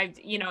described,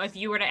 if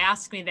you were to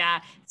ask me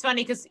that, it's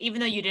funny because even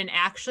though you didn't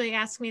actually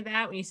ask me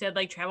that, when you said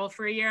like travel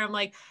for a year, I'm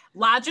like,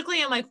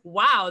 logically, I'm like,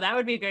 wow, that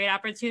would be a great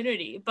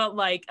opportunity. But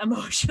like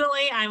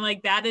emotionally, I'm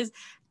like, that is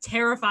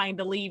terrifying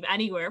to leave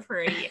anywhere for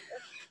a year.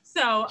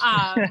 So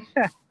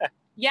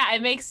yeah,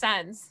 it makes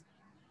sense.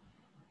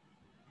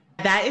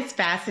 That is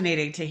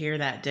fascinating to hear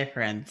that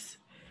difference.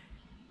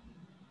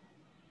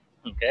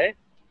 Okay,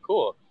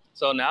 cool.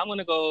 So now I'm going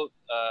to go,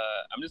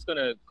 I'm just going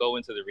to go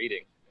into the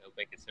reading. It'll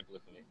make it simpler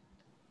for me.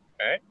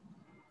 All right?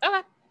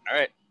 Okay. All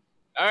right.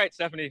 All right,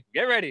 Stephanie,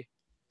 get ready.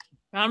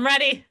 I'm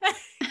ready.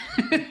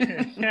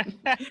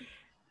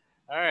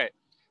 All right.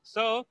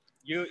 So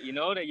you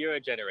know that you're a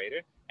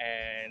generator,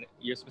 and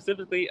you're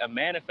specifically a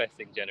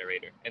manifesting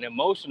generator, an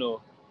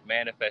emotional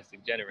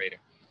manifesting generator.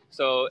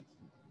 So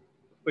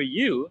for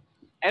you,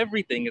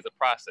 everything is a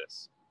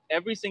process.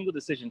 Every single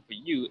decision for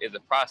you is a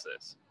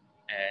process,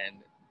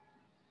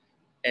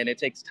 and it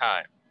takes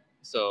time.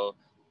 So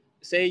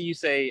say you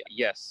say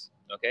yes,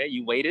 okay,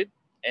 you waited,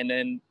 and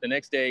then the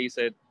next day you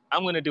said,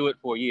 I'm going to do it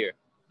for a year.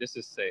 Just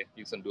to say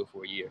you're going to do it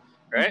for a year,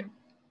 right? Mm-hmm.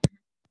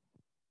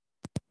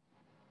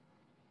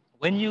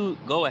 When you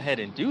go ahead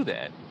and do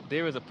that,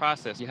 there is a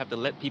process. You have to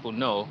let people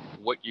know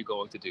what you're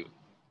going to do,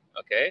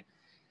 okay?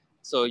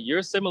 So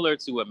you're similar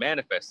to a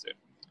manifester.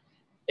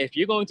 If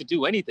you're going to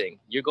do anything,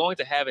 you're going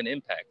to have an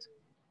impact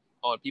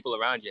on people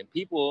around you. And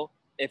people,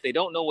 if they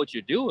don't know what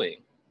you're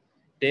doing,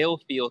 they'll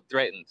feel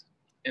threatened.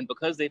 And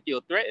because they feel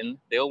threatened,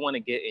 they'll want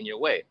to get in your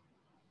way,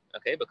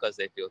 okay? Because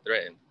they feel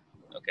threatened,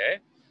 okay?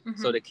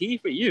 Mm-hmm. So the key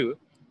for you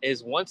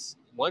is once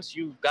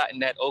you've gotten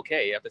that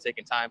okay, after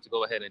taking time to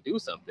go ahead and do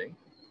something,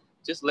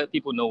 just let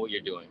people know what you're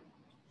doing,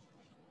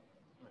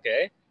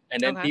 okay?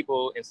 And then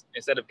people,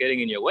 instead of getting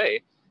in your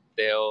way,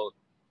 they'll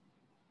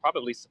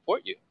probably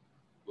support you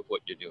with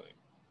what you're doing.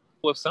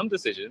 With some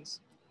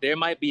decisions, there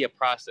might be a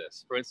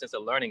process. For instance, a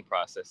learning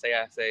process. Say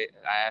I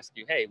ask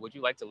you, hey, would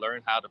you like to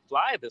learn how to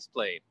fly this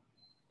plane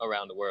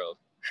around the world,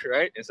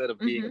 right? Instead of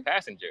being a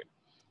passenger,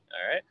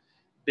 all right?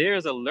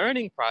 There's a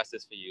learning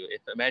process for you.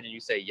 Imagine you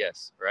say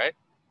yes, right?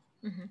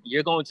 Mm-hmm.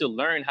 You're going to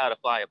learn how to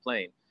fly a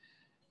plane.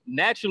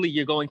 Naturally,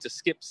 you're going to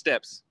skip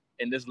steps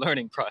in this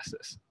learning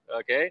process,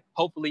 okay?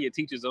 Hopefully your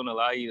teachers don't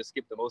allow you to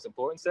skip the most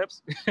important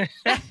steps.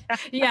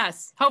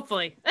 Yes,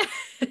 hopefully.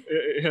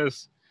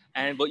 Yes.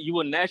 But you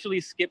will naturally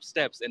skip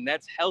steps, and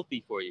that's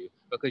healthy for you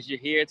because you're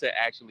here to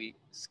actually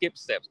skip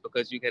steps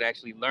because you can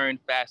actually learn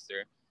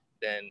faster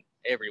than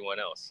everyone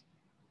else,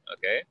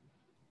 okay?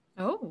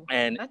 Oh,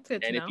 that's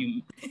good to know.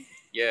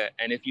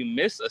 If you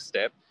miss a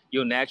step,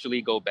 you'll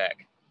naturally go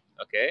back,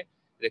 okay?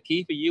 The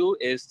key for you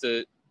is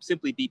to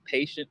simply be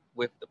patient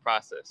with the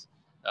process.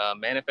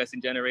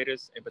 Manifesting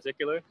generators in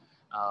particular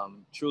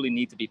truly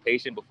need to be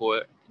patient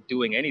before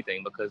doing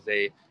anything because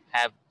they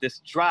have this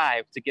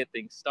drive to get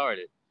things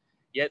started.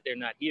 Yet they're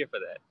not here for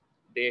that.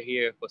 They're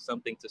here for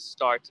something to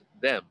start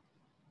them,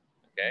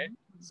 okay?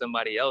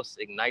 Somebody else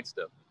ignites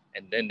them,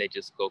 and then they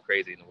just go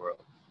crazy in the world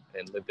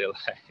and live their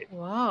life.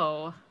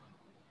 Whoa.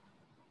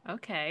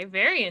 Okay,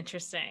 very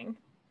interesting.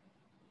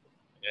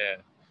 Yeah,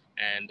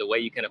 and the way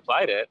you can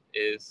apply that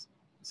is,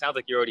 it sounds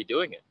like you're already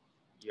doing it.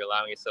 You're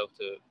allowing yourself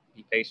to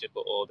be patient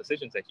for all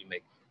decisions that you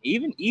make.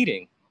 Even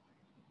eating,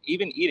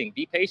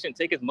 be patient.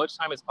 Take as much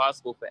time as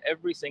possible for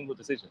every single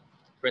decision.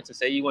 For instance,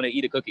 say you want to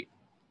eat a cookie,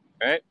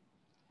 right?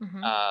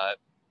 Mm-hmm.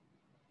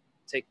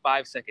 Take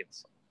 5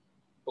 seconds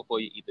before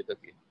you eat the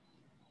cookie.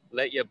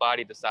 Let your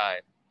body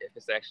decide if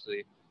it's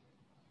actually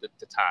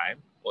the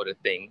time or the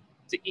thing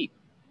to eat.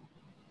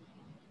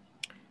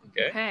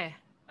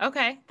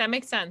 Okay, that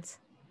makes sense.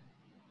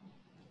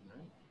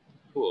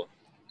 Cool.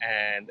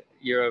 And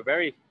you're a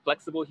very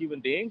flexible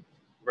human being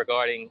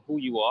regarding who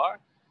you are,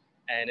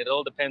 and it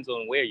all depends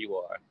on where you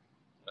are.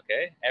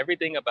 Okay?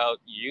 Everything about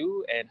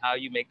you and how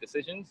you make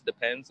decisions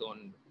depends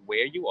on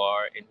where you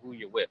are and who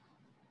you're with.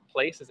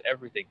 Place is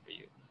everything for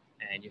you,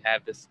 and you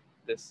have this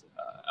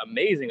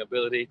amazing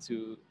ability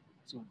to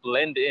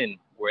blend in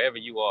wherever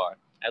you are.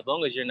 As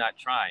long as you're not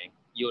trying,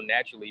 you'll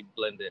naturally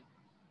blend in.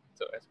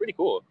 So that's pretty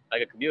cool,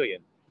 like a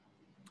chameleon.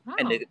 Oh.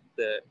 And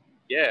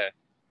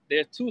there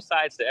are two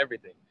sides to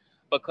everything.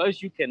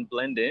 Because you can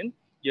blend in,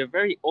 you're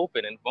very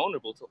open and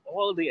vulnerable to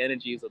all the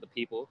energies of the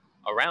people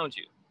around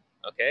you.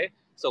 Okay,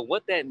 so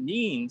what that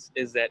means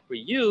is that for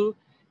you,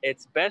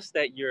 it's best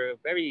that you're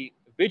very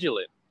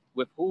vigilant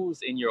with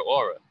who's in your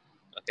aura.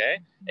 Okay,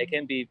 it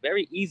can be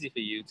very easy for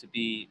you to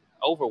be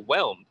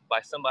overwhelmed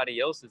by somebody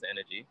else's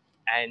energy,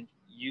 and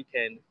you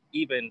can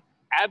even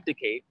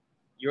abdicate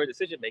your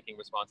decision-making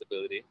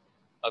responsibility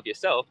of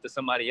yourself to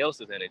somebody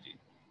else's energy.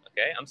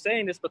 Okay, I'm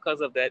saying this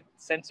because of that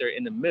center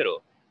in the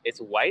middle. It's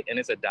white and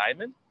it's a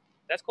diamond.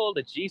 That's called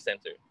the G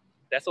center.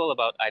 That's all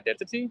about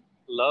identity,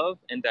 love,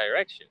 and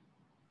direction.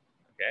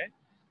 Okay,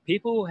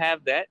 people who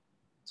have that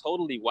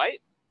totally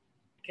white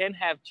can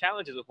have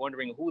challenges with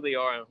wondering who they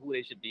are and who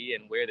they should be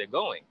and where they're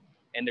going.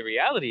 And the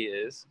reality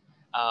is,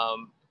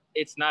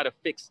 it's not a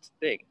fixed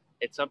thing.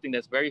 It's something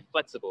that's very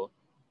flexible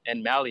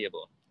and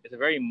malleable. It's a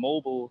very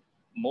mobile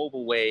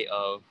way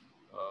of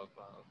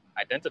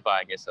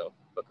identifying yourself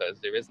because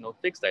there is no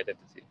fixed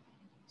identity.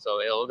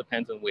 So it all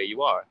depends on where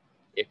you are.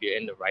 If you're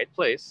in the right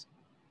place,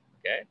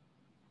 okay,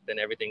 then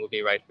everything will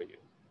be right for you.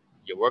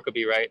 Your work will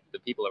be right. The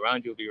people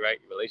around you will be right.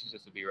 Your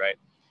relationships will be right.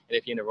 And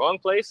if you're in the wrong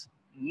place,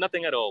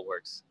 nothing at all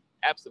works.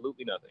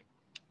 Absolutely nothing.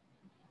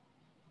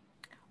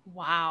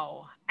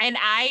 Wow. And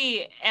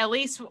I, at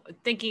least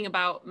thinking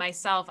about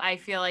myself, I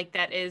feel like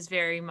that is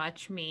very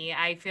much me.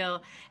 I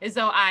feel as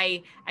though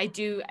I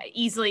do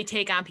easily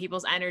take on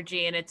people's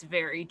energy, and it's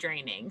very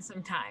draining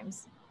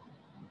sometimes.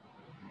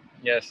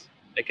 Yes,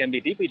 it can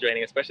be deeply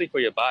draining, especially for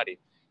your body.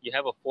 You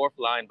have a fourth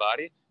line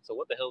body. So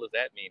what the hell does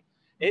that mean?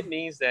 It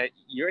means that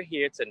you're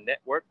here to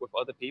network with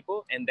other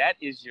people, and that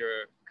is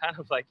your kind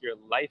of like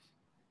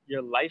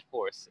your life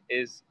force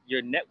is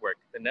your network,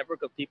 the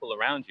network of people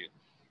around you.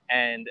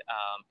 And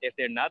if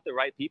they're not the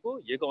right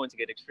people, you're going to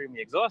get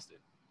extremely exhausted.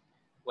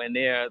 When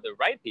they're the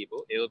right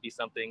people, it will be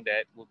something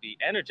that will be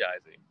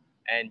energizing.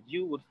 And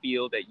you would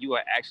feel that you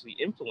are actually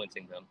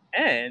influencing them.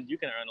 And you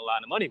can earn a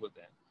lot of money with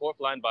them. Fourth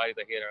line bodies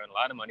are here to earn a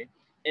lot of money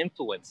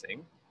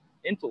influencing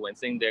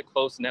their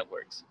close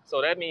networks.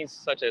 So that means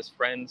such as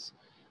friends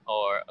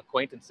or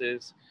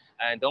acquaintances.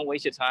 And don't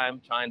waste your time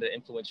trying to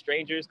influence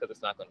strangers because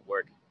it's not going to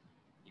work.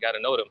 You got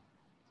to know them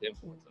to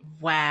influence them.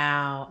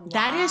 Wow.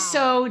 That is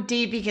so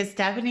deep because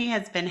Stephanie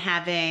has been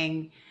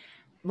having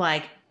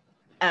like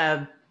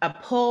a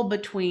pull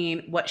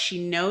between what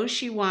she knows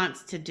she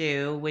wants to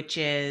do, which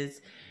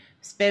is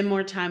spend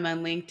more time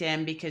on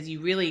LinkedIn because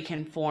you really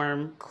can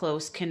form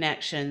close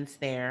connections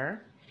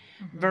there,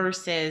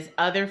 versus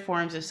other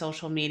forms of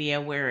social media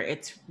where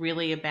it's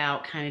really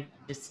about kind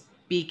of just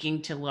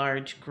speaking to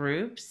large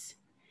groups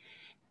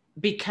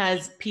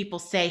because people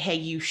say, hey,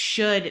 you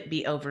should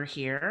be over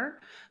here.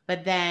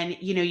 But then,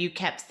 you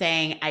kept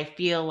saying, I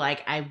feel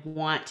like I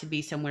want to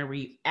be somewhere where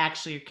you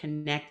actually are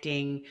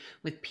connecting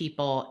with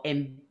people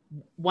in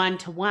one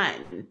to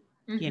one.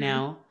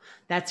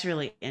 That's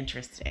really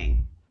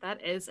interesting.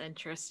 That is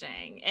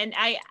interesting. And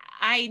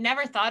I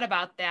never thought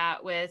about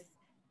that with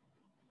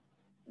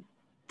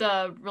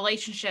the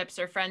relationships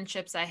or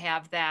friendships I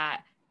have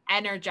that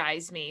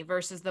energize me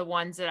versus the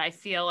ones that I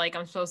feel like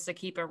I'm supposed to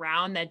keep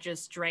around that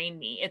just drain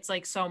me. It's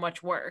like so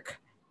much work.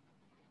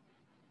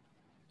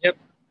 Yep.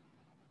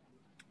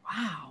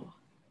 Wow.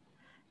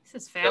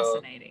 This is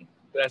fascinating.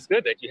 So that's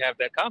good that you have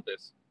that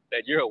compass,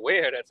 that you're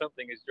aware that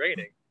something is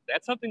draining.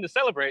 That's something to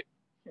celebrate.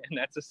 And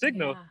that's a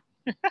signal.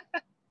 Yeah.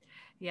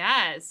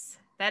 Yes,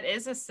 that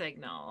is a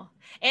signal.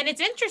 And it's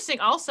interesting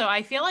also,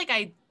 I feel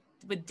like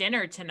with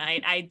dinner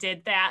tonight, I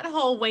did that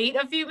whole wait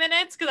a few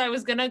minutes because I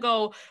was going to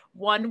go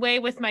one way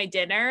with my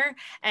dinner.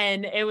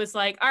 And it was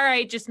like, all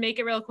right, just make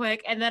it real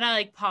quick. And then I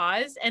like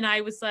paused and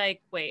I was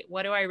like, wait,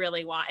 what do I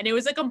really want? And it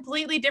was a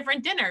completely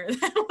different dinner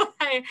than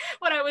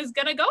what I was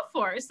going to go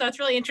for. So that's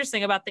really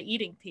interesting about the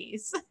eating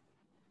piece.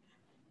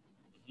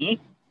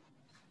 Mm-hmm.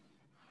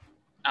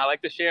 I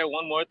like to share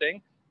one more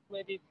thing,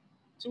 maybe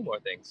two more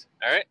things.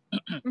 All right.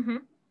 Mm-hmm.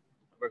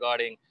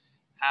 Regarding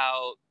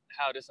how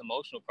this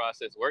emotional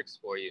process works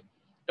for you.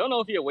 Don't know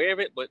if you're aware of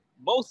it, but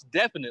most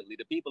definitely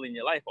the people in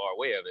your life are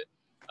aware of it,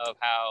 of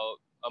how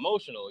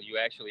emotional you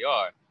actually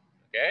are.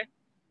 Okay?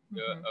 Mm-hmm.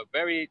 You're a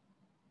very,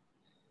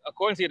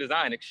 according to your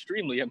design,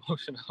 extremely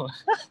emotional.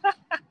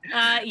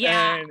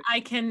 Yeah, and I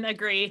can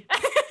agree.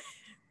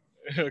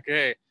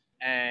 Okay.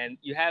 And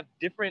you have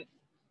different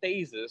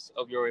phases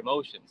of your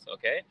emotions.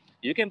 Okay?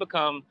 You can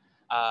become,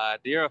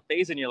 there are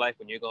phases in your life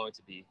when you're going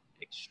to be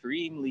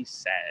extremely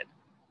sad.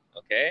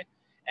 Okay?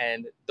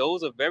 And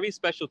those are very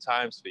special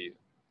times for you.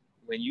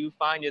 When you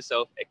find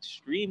yourself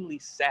extremely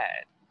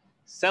sad,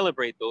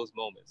 celebrate those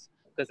moments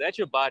because that's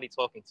your body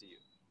talking to you.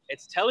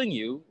 It's telling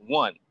you,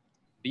 one,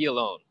 be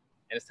alone.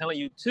 And it's telling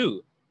you,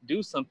 two,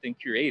 do something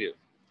creative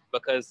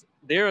because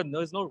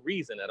there's no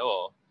reason at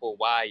all for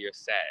why you're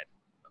sad.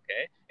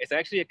 Okay? It's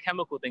actually a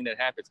chemical thing that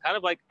happens. Kind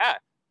of like,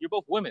 you're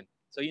both women.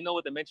 So you know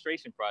what the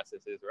menstruation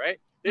process is, right?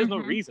 There's no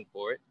reason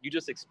for it. You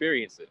just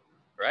experience it.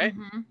 Right?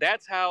 Mm-hmm.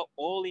 That's how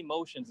all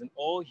emotions and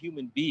all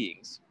human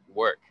beings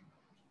work.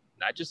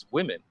 Not just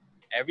women.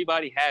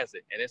 Everybody has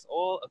it. And it's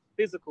all a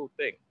physical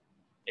thing.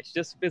 It's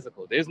just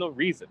physical. There's no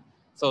reason.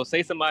 So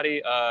say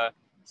somebody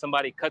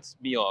cuts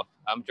me off.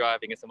 I'm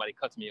driving and somebody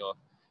cuts me off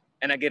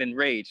and I get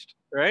enraged,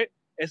 right?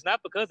 It's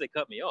not because they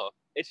cut me off.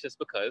 It's just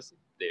because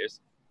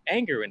there's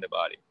anger in the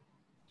body.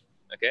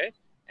 Okay?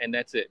 And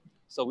that's it.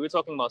 So we were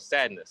talking about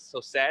sadness. So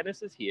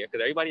sadness is here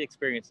because everybody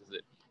experiences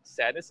it.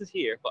 Sadness is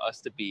here for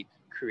us to be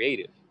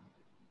creative,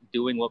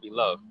 doing what we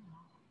love.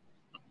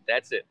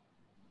 That's it.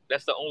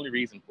 That's the only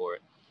reason for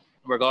it.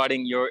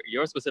 Regarding your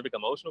specific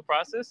emotional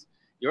process,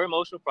 your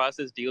emotional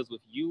process deals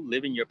with you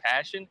living your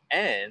passion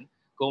and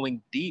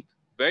going deep,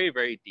 very,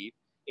 very deep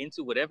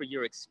into whatever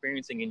you're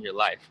experiencing in your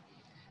life.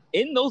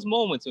 In those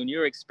moments when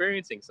you're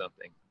experiencing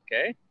something,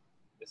 okay,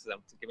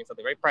 I'm giving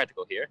something very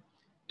practical here.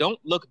 Don't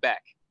look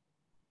back,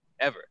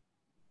 ever.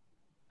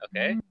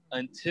 Okay?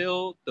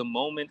 Until the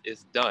moment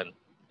is done.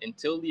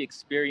 Until the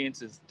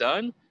experience is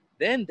done,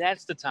 then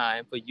that's the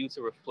time for you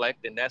to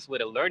reflect, and that's where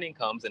the learning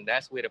comes, and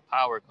that's where the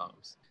power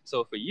comes.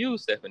 So for you,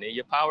 Stephanie,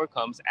 your power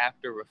comes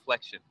after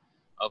reflection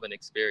of an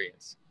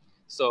experience.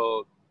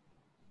 So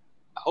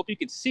I hope you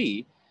can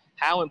see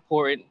how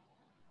important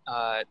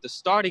the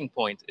starting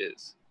point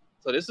is.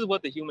 So this is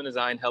what the human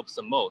design helps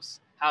the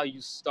most, how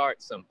you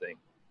start something.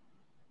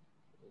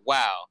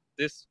 Wow,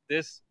 this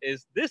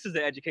is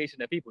the education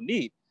that people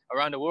need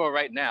around the world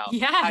right now.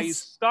 Yes. How you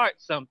start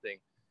something.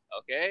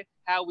 Okay,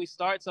 how we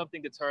start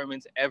something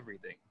determines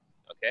everything.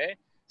 Okay,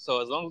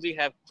 so as long as we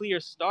have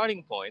clear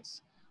starting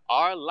points,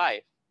 our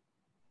life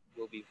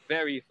will be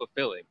very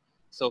fulfilling.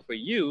 So for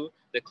you,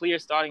 the clear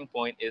starting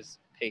point is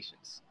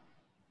patience.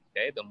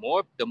 Okay,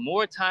 the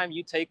more time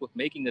you take with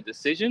making a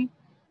decision,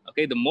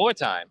 okay, the more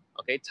time.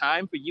 Okay,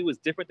 time for you is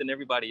different than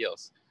everybody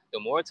else. The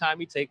more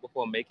time you take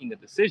before making a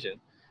decision,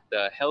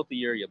 the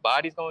healthier your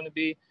body's going to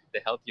be,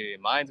 the healthier your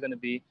mind's going to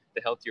be,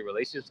 the healthier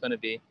relationship's going to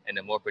be, and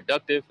the more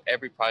productive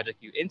every project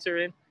you enter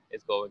in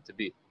is going to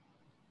be.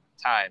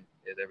 Time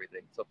is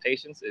everything. So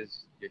patience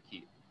is your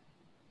key.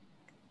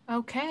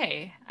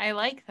 Okay, I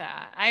like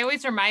that. I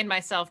always remind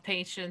myself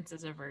patience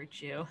is a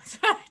virtue. So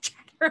I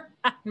try to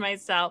remind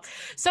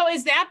myself. So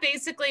is that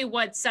basically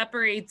what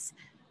separates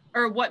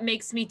or what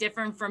makes me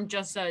different from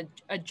just a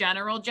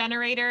general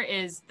generator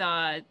is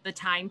the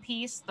time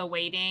piece, the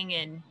waiting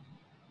and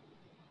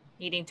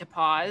needing to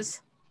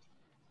pause?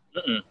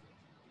 Mm-mm.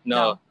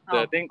 No.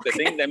 The Oh. thing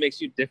that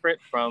makes you different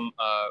from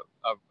a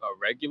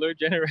regular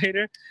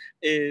generator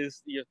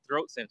is your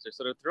throat sensor.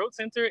 So the throat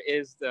sensor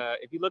is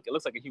if you look, it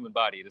looks like a human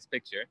body, this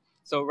picture.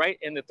 So right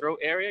in the throat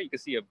area, you can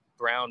see a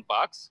brown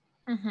box.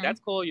 Mhm. That's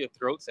called your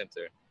throat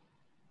sensor.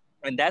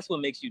 And that's what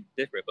makes you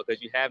different,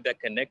 because you have that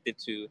connected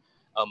to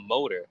a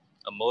motor.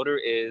 A motor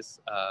is,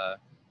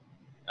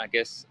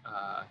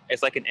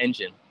 it's like an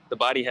engine. The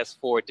body has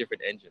 4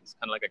 different engines,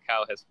 kind of like a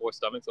cow has 4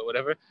 stomachs or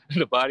whatever.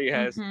 The body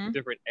has Mhm.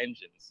 different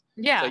engines.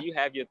 Yeah. So you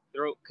have your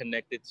throat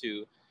connected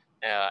to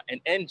an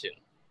engine.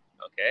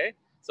 Okay.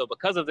 So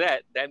because of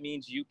that, that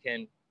means you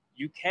can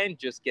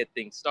just get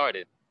things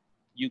started.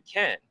 You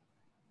can,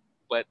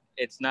 but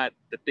it's not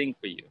the thing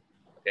for you.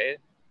 Okay.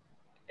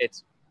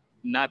 It's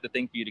not the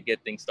thing for you to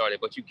get things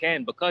started, but you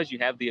can, because you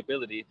have the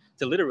ability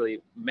to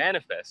literally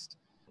manifest.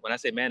 When I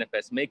say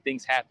manifest, make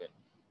things happen.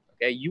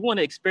 Okay. You want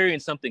to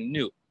experience something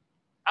new.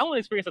 I want to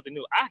experience something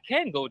new. I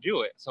can go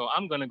do it. So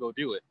I'm going to go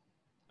do it.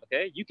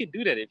 Okay. You can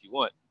do that if you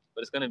want,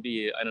 but it's going to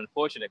be an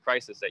unfortunate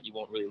crisis that you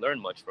won't really learn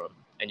much from,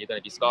 and you're going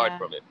to be scarred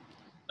from it.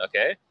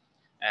 Okay.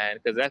 And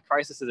because that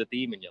crisis is a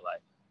theme in your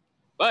life.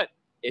 But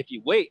if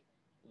you wait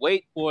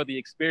for the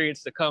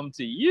experience to come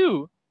to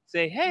you,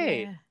 say,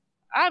 hey, Yeah.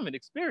 I'm an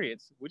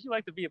experience. Would you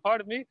like to be a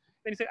part of me?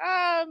 Then you say,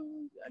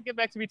 get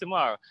back to me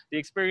tomorrow. The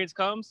experience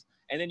comes,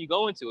 and then you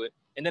go into it,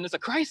 and then it's a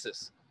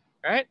crisis,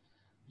 right?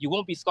 You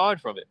won't be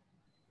scarred from it.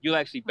 You'll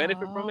actually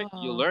benefit from it.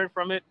 You'll learn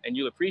from it, and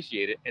you'll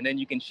appreciate it. And then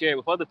you can share it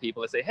with other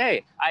people and say,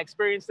 hey, I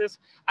experienced this.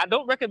 I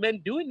don't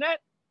recommend doing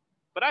that,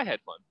 but I had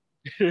fun.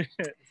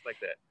 It's like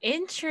that.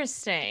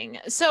 Interesting.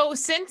 So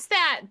since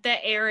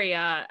the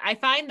area, I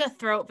find the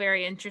throat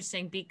very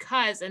interesting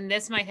because, and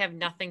this might have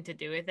nothing to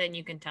do with it, and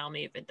you can tell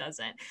me if it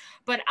doesn't,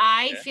 but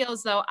I feel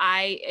as though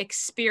I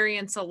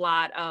experience a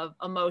lot of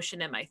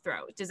emotion in my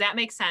throat. Does that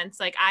make sense?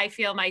 Like I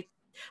feel my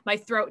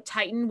throat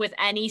tighten with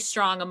any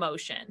strong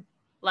emotion,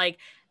 like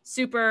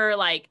super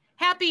like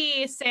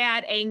happy,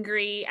 sad,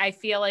 angry. I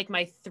feel like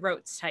my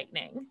throat's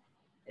tightening.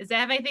 Does that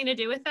have anything to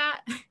do with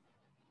that?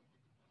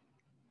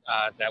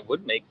 That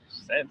would make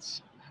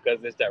sense,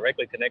 because it's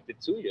directly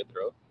connected to your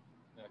throat.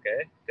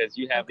 Okay, because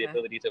you have the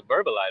ability to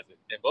verbalize it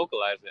and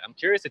vocalize it. I'm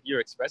curious if you're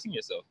expressing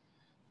yourself,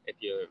 if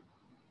you're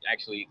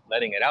actually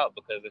letting it out,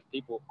 because if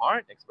people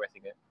aren't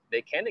expressing it,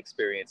 they can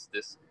experience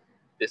this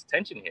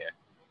tension here,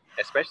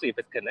 especially if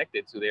it's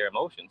connected to their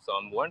emotions. So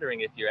I'm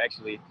wondering if you're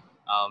actually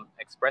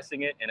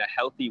expressing it in a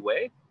healthy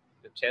way,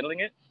 channeling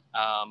it.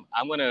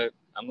 I'm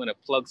gonna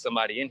plug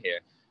somebody in here.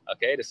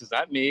 Okay, this is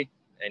not me,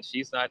 and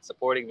she's not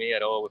supporting me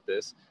at all with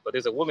this, but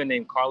there's a woman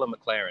named Carla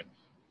McLaren,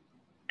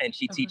 and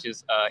she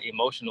teaches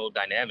emotional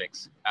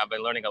dynamics. I've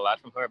been learning a lot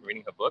from her. I'm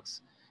reading her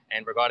books,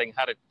 and regarding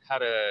how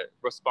to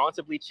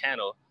responsibly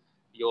channel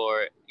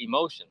your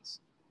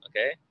emotions.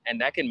 Okay,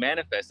 and that can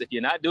manifest. If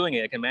you're not doing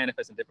it, it can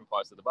manifest in different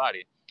parts of the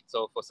body.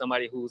 So for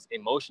somebody who's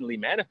emotionally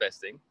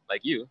manifesting,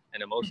 like you,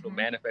 an emotional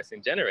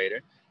manifesting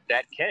generator,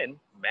 that can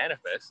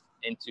manifest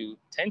into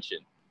tension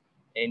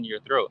in your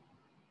throat.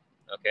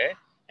 Okay,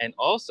 and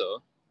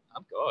also,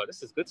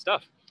 this is good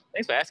stuff.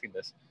 Thanks for asking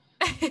this.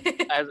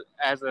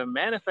 As a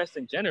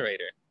manifesting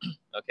generator,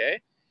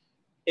 okay,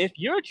 if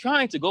you're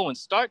trying to go and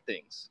start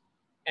things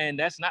and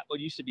that's not what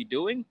you should be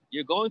doing,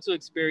 you're going to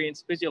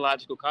experience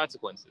physiological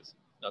consequences.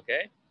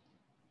 Okay,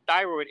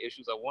 thyroid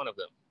issues are one of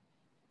them.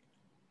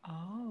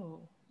 Oh,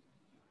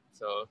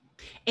 so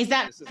is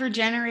that for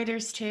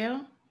generators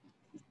too?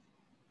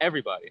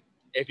 Everybody.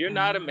 If you're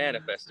not a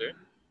manifester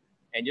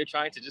and you're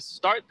trying to just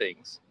start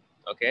things,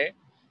 okay,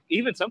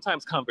 even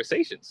sometimes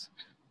conversations,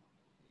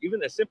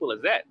 even as simple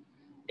as that,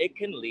 it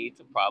can lead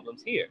to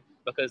problems here,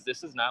 because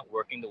this is not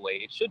working the way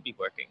it should be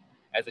working.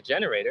 As a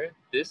generator,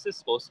 this is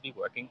supposed to be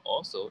working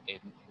also in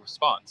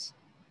response.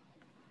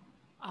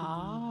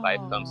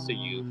 Life comes to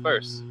you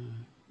first.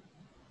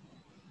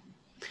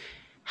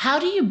 How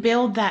do you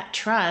build that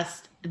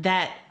trust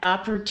that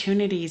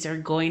opportunities are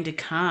going to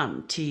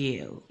come to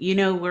you? You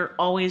know, we're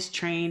always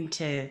trained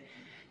to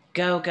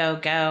go, go,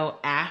 go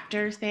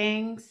after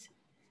things.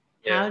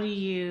 How do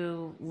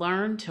you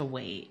learn to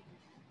wait?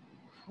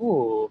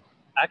 Ooh,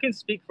 I can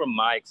speak from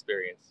my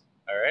experience.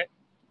 All right.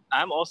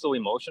 I'm also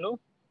emotional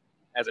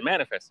as a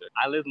manifester.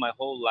 I lived my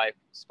whole life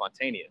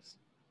spontaneous.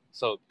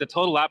 So the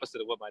total opposite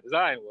of what my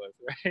design was,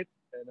 right?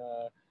 And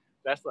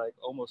that's like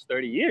almost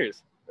 30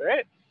 years,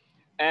 right?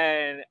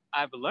 And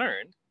I've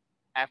learned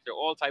after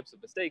all types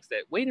of mistakes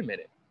that, wait a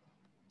minute,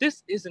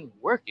 this isn't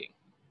working.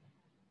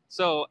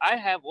 So I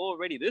have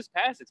already this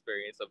past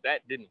experience of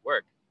that didn't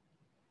work.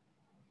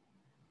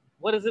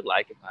 What is it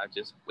like if I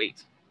just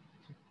wait?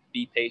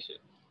 Be patient.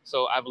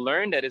 So I've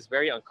learned that it's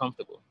very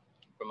uncomfortable.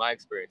 From my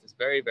experience, it's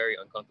very, very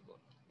uncomfortable.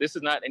 This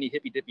is not any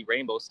hippy dippy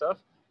rainbow stuff.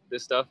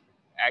 This stuff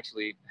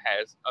actually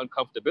has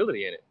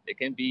uncomfortability in it. It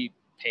can be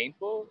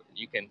painful.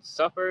 You can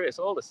suffer. It's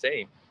all the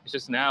same. It's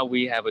just now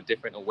we have a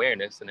different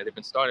awareness and a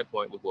different starting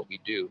point with what we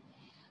do.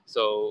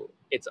 So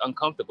it's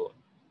uncomfortable.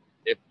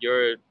 If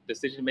your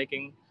decision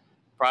making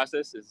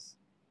process is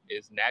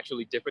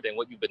naturally different than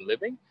what you've been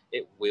living,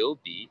 it will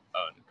be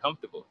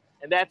uncomfortable.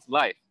 And that's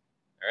life.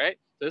 All right.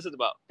 So this is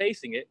about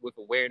facing it with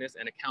awareness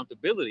and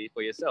accountability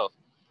for yourself.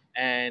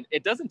 And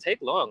it doesn't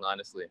take long,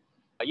 honestly.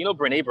 You know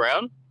Brene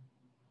Brown?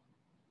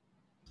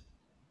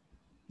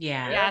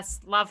 Yeah.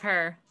 Yes, love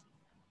her.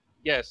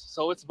 Yes.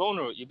 So it's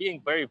vulnerable. You're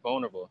being very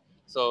vulnerable.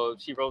 So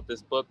she wrote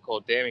this book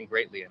called Daring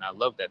Greatly, and I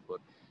love that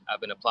book. I've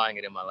been applying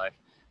it in my life.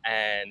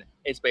 And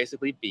it's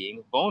basically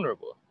being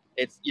vulnerable.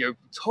 You're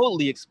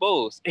totally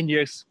exposed, and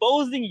you're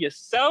exposing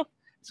yourself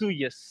to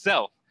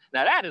yourself.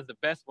 Now that is the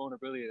best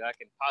vulnerability that I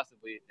can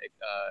possibly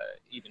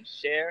even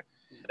share.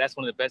 That's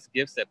one of the best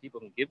gifts that people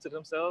can give to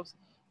themselves.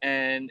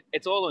 And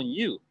it's all on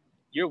you.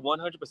 You're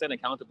 100%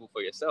 accountable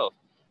for yourself.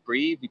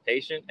 Breathe, be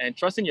patient, and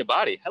trust in your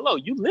body. Hello,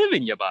 you live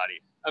in your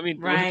body. I mean,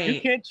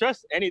 you can't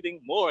trust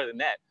anything more than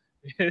that.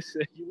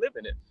 You live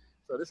in it.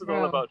 So this is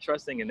all about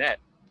trusting in that.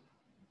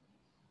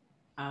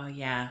 Oh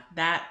yeah,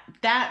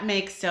 that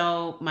makes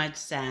so much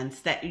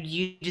sense, that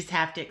you just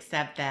have to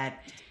accept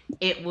that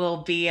it will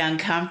be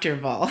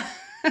uncomfortable.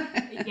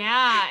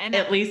 Yeah, and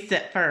at least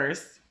at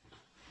first.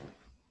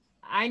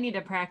 I need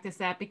to practice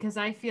that, because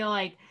I feel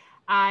like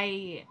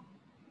I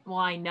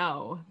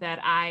know that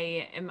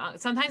I am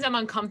sometimes I'm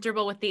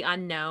uncomfortable with the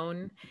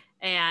unknown,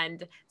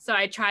 and so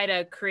I try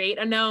to create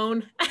a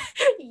known.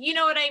 You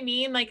know what I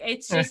mean? Like,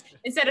 it's just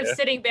instead of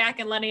sitting back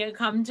and letting it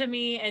come to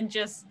me, and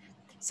just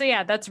so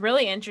yeah, that's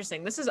really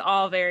interesting. This is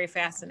all very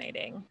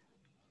fascinating.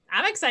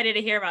 I'm excited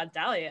to hear about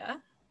Dahlia.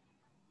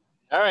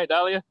 All right,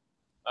 Dahlia,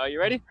 are you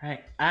ready?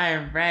 Right,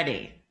 I'm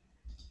ready.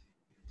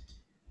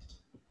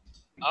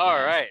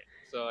 All right.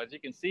 So as you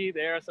can see,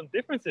 there are some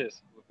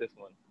differences with this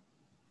one.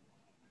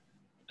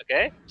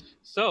 Okay.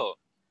 So,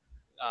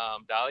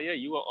 Dahlia,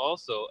 you are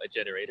also a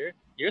generator.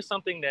 You're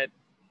something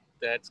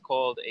that's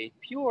called a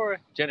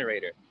pure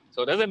generator.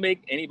 So it doesn't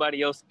make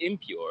anybody else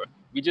impure.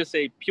 We just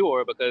say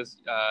pure because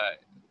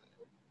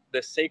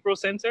the sacral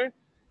center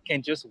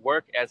can just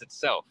work as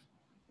itself.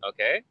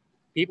 Okay.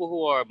 People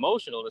who are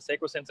emotional, the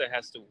sacral center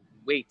has to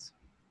wait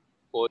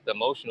for the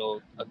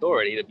emotional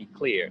authority to be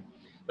clear.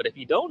 But if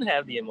you don't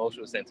have the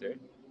emotional center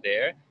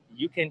there,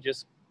 you can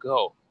just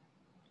go.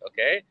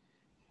 Okay.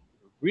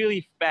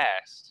 Really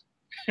fast.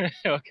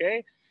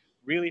 Okay.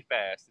 Really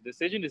fast. The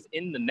decision is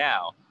in the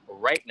now,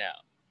 right now.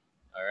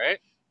 All right.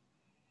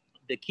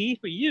 The key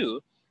for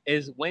you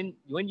is when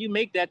you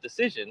make that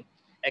decision,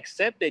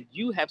 accept that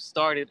you have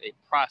started a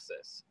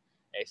process,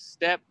 a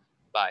step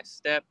by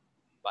step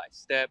by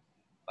step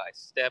by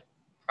step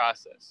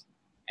process.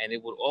 And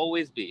it will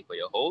always be for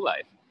your whole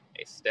life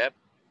a step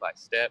by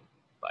step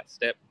by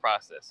step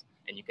process.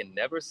 And you can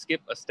never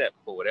skip a step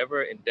for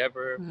whatever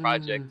endeavor,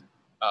 project,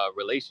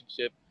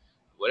 relationship,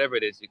 whatever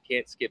it is. You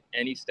can't skip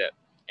any step.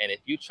 And if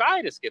you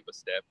try to skip a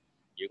step,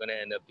 you're going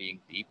to end up being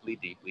deeply,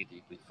 deeply,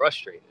 deeply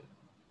frustrated.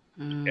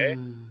 Okay?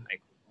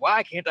 Like,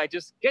 why can't I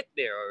just get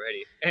there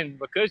already? And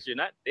because you're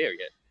not there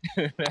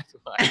yet. That's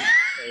why. And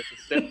it's a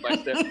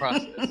step-by-step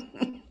process.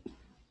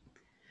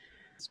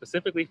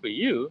 Specifically for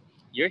you,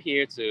 you're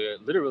here to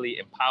literally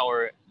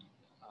empower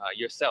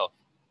yourself,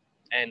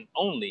 and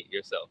only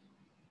yourself.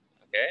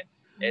 Okay?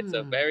 It's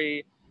a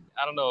very,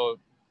 I don't know,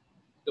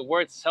 the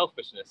word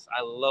selfishness.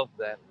 I love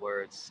that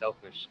word,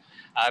 selfish.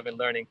 I've been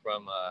learning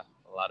from a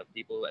lot of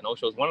people, and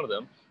Osho is one of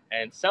them.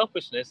 And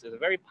selfishness is a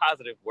very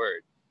positive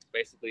word.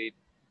 Basically,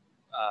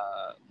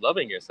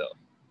 loving yourself.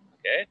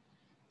 Okay?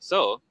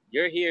 So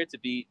you're here to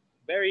be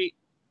very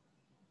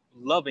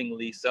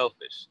lovingly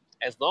selfish.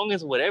 As long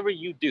as whatever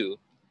you do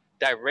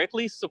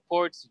directly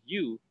supports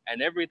you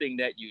and everything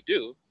that you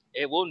do,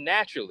 it will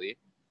naturally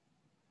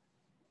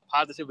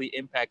positively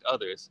impact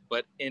others.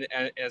 But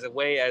as a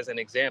way, as an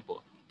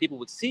example, people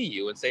would see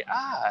you and say,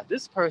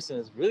 this person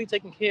is really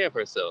taking care of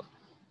herself.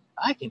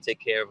 I can take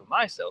care of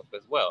myself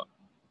as well.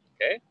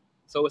 Okay?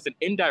 So it's an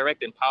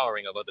indirect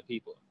empowering of other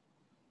people.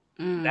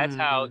 That's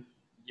how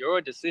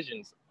your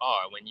decisions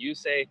are. When you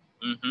say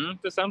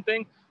to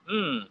something,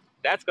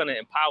 that's going to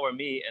empower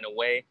me in a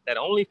way that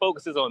only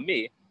focuses on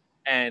me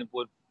and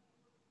would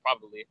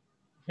probably,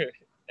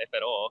 if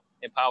at all,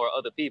 empower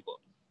other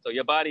people. So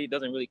your body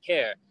doesn't really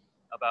care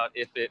about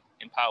if it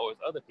empowers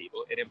other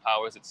people. It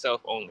empowers itself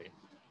only.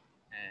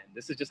 And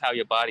this is just how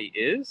your body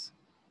is.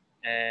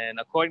 And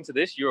according to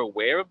this, you're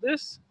aware of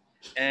this.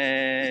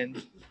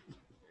 And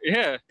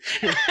yeah.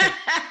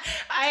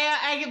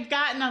 I have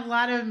gotten a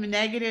lot of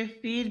negative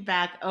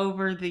feedback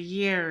over the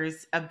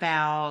years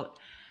about,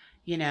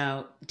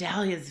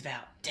 Dahlia's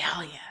about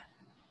Dahlia.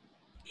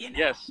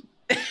 Yes.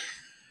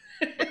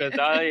 Because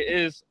Dahlia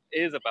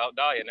is about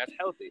Dahlia, and that's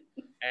healthy.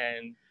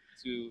 And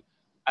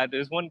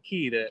there's one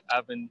key that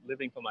I've been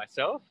living for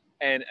myself,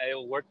 and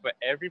it'll work for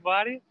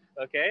everybody.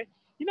 Okay,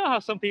 You know how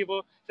some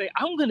people say,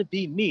 I'm going to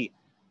be me,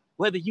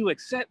 whether you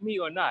accept me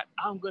or not,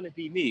 I'm going to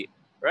be me,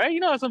 right? You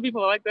know how some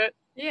people are like that?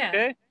 Yeah.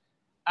 Okay.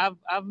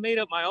 I've made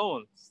up my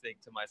own thing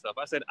to myself.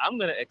 I said, I'm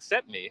going to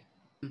accept me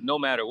no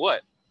matter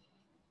what,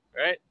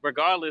 right?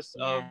 Regardless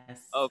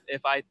Yes. of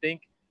if I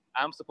think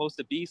I'm supposed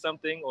to be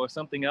something or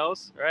something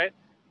else, right?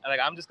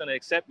 Like, I'm just going to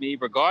accept me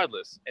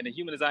regardless. And the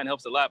human design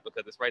helps a lot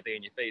because it's right there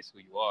in your face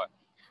who you are,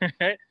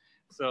 right?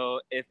 So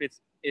if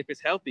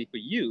it's healthy for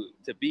you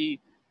to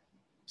be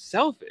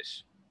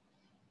selfish,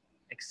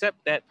 accept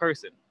that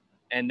person.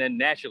 And then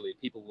naturally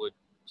people would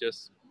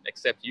just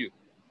accept you.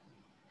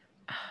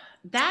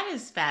 That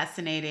is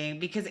fascinating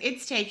because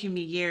it's taken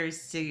me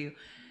years to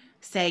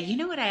say, you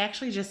know what, I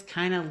actually just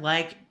kind of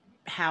like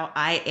how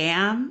I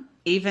am,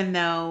 even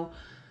though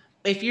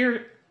if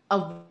you're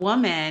a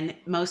woman,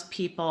 most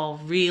people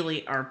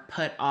really are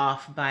put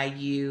off by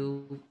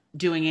you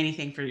doing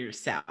anything for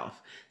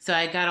yourself. So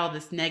I got all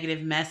this negative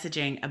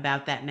messaging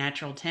about that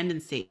natural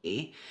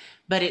tendency,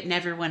 but it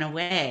never went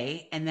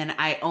away. And then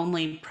I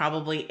only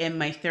probably in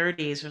my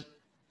 30s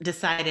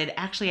decided,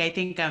 actually, I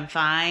think I'm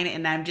fine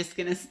and I'm just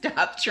going to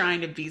stop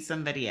trying to be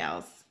somebody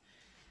else.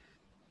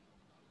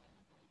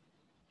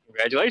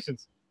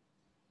 Congratulations.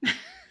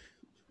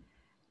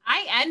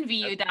 I envy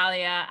you,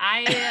 Dahlia.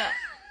 I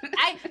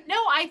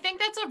think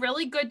that's a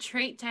really good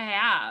trait to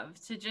have,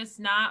 to just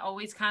not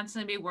always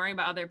constantly be worrying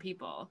about other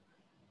people.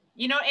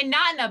 You know, and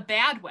not in a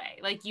bad way.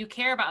 Like, you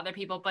care about other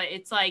people, but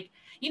it's like,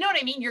 you know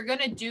what I mean? You're going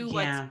to do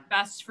what's Yeah.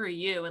 best for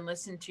you and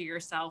listen to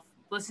yourself,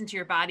 listen to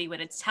your body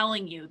when it's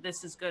telling you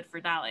this is good for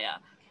Dahlia.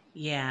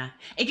 Yeah.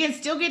 It can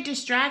still get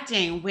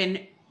distracting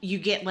when you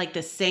get like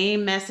the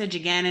same message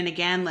again and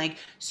again. Like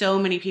so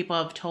many people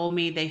have told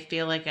me they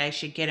feel like I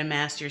should get a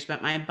master's,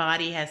 but my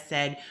body has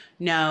said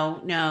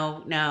no,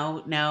 no,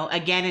 no, no,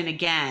 again and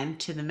again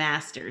to the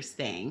master's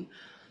thing.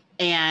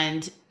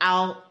 And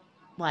I'll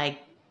like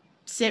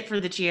sit for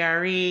the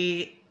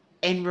GRE,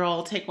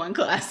 enroll, take one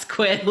class,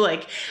 quit.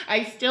 Like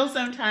I still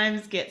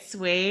sometimes get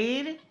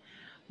swayed.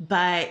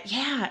 But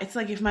yeah, it's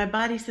like if my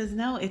body says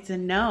no, it's a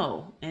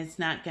no. It's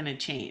not going to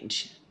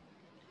change.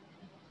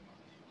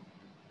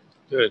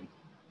 Good.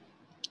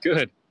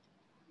 Good.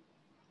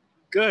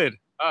 Good.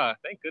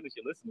 Thank goodness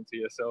you're listening to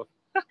yourself.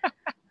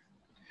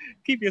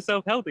 Keep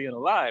yourself healthy and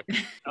alive.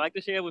 I like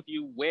to share with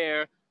you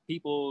where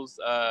people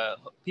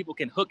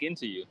can hook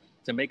into you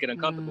to make it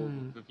uncomfortable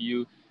with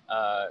you,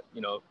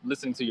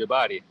 listening to your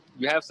body.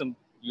 You have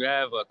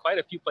quite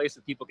a few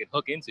places people can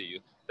hook into you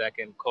that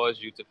can cause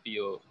you to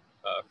feel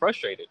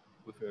frustrated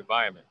with your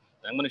environment.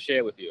 And I'm going to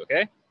share with you,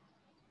 okay?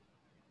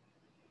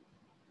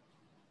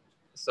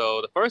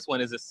 So the first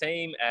one is the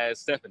same as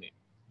Stephanie.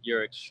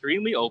 You're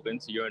extremely open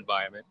to your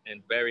environment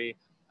and very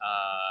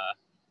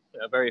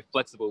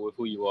flexible with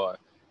who you are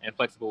and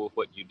flexible with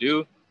what you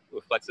do.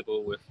 We're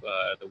flexible with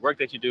the work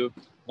that you do.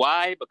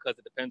 Why? Because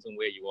it depends on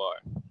where you are.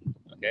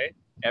 Okay?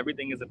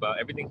 Everything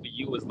for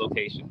you is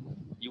location.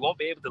 You won't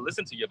be able to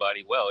listen to your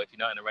body well if you're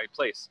not in the right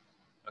place.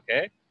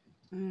 Okay?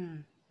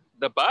 Mm.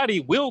 The body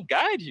will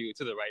guide you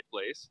to the right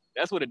place.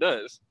 That's what it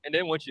does. And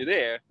then once you're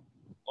there,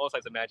 all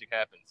types of magic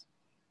happens.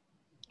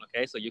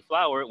 Okay? So you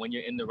flower when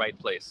you're in the right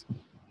place.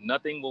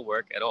 Nothing will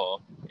work at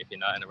all if you're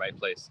not in the right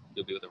place.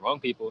 You'll be with the wrong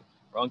people,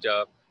 wrong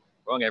job,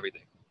 wrong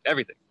everything.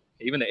 Everything.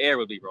 Even the air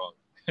would be wrong.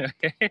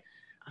 Okay?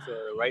 So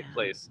the right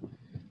place.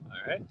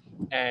 All right.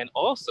 And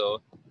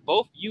also,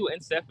 both you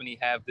and Stephanie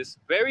have this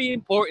very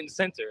important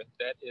center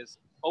that is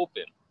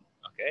open.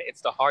 Okay? It's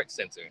the heart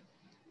center.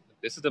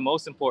 This is the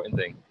most important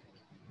thing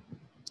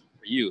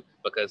for you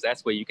because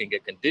that's where you can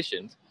get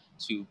conditioned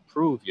to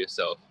prove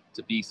yourself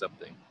to be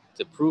something,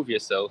 to prove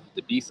yourself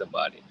to be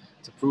somebody,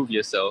 to prove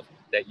yourself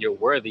that you're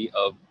worthy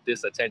of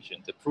this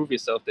attention, to prove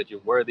yourself that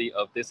you're worthy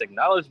of this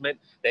acknowledgement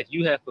that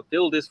you have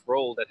fulfilled this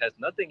role that has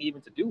nothing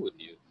even to do with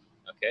you.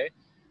 Okay?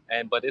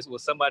 But it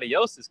was somebody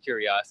else's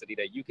curiosity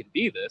that you can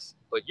be this,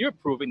 but you're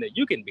proving that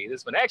you can be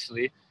this when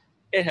actually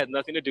it has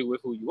nothing to do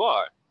with who you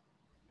are,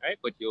 right?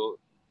 But you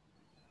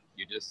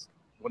just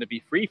want to be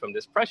free from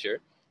this pressure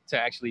to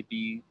actually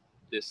be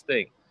this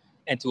thing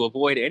and to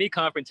avoid any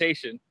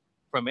confrontation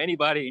from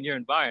anybody in your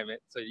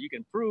environment so you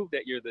can prove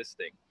that you're this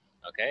thing,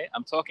 okay?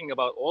 I'm talking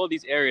about all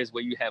these areas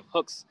where you have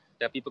hooks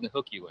that people can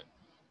hook you in,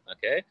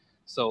 okay?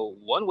 So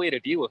one way to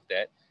deal with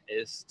that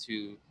is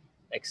to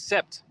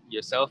accept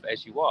yourself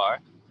as you are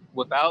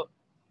without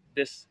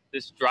this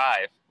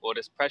drive or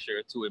this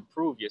pressure to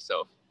improve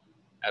yourself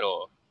at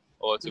all,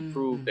 or to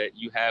prove that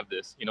you have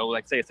this,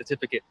 like say a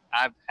certificate.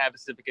 I have a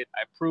certificate.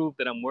 I prove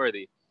that I'm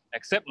worthy.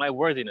 Accept my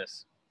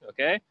worthiness.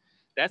 Okay.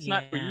 That's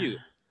not for Yeah. you.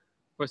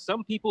 For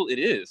some people it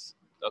is.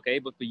 Okay.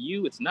 But for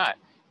you, it's not.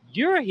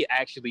 You're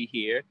actually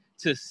here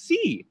to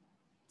see,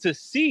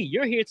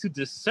 you're here to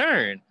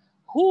discern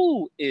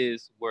who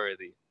is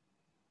worthy.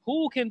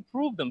 Who can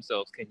prove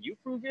themselves? Can you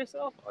prove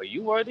yourself? Are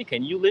you worthy?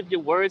 Can you live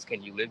your words?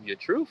 Can you live your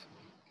truth?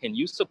 Can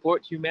you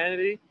support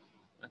humanity?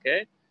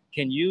 Okay.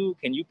 Can you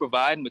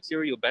provide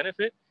material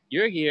benefit?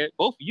 You're here,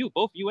 both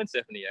you and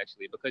Stephanie,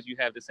 actually, because you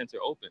have the center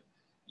open.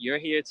 You're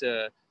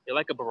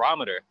like a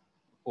barometer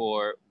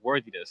for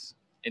worthiness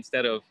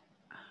instead of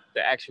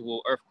the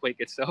actual earthquake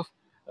itself.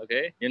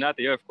 Okay, you're not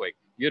the earthquake.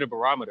 You're the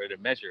barometer to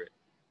measure it.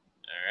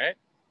 All right.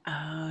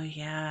 Oh,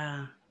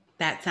 yeah.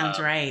 That sounds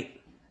Um,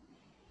 right.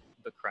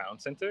 the crown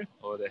center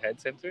or the head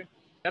center.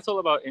 That's all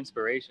about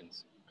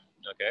inspirations.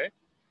 Okay.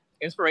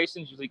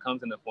 Inspirations usually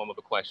comes in the form of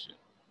a question.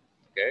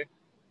 Okay.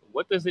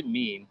 What does it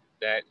mean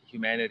that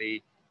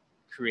humanity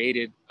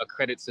created a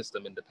credit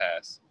system in the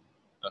past?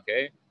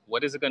 Okay.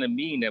 What is it going to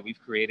mean that we've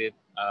created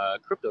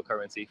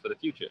cryptocurrency for the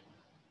future?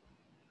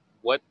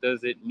 What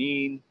does it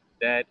mean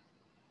that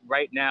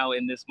right now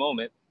in this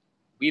moment,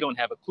 we don't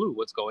have a clue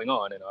what's going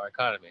on in our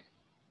economy,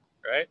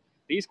 right?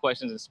 These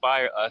questions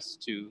inspire us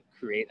to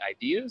create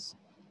ideas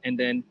and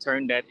then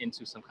turn that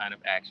into some kind of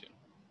action.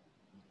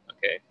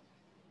 Okay.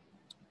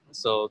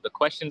 So the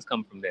questions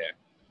come from there,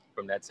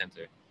 from that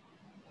center.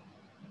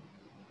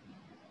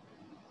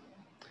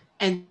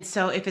 And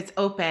so if it's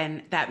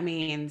open, that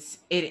means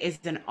it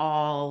isn't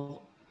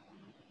all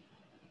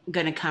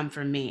going to come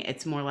from me.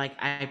 It's more like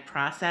I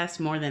process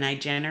more than I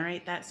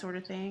generate, that sort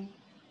of thing.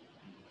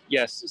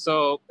 Yes.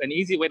 So an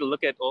easy way to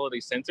look at all of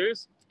these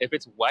sensors, if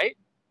it's white,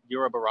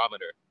 you're a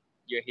barometer.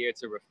 You're here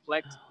to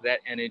reflect that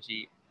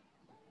energy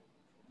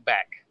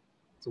back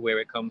to where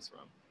it comes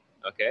from.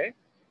 Okay.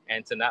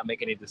 And to not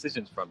make any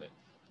decisions from it.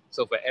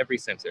 So for every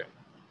sensor.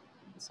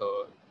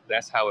 So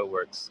that's how it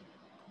works.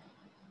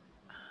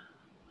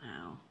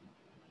 Wow.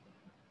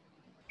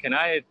 Can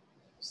I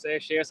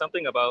share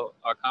something about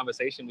our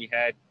conversation we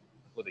had?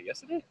 Was it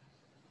yesterday?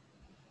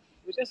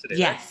 It was yesterday.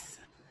 Yes.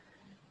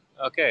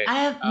 Right? Okay. I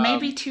have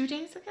maybe 2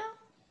 days ago.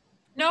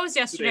 No, it was 2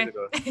 yesterday.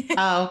 days ago.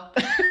 Oh.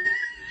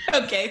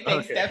 Okay.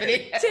 Thanks, Okay.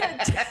 Stephanie.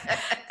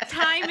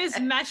 Time is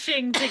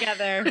meshing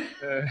together.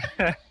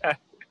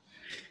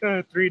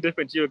 3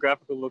 different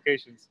geographical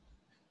locations.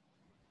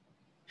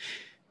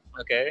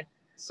 Okay.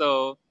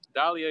 So,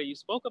 Dahlia, you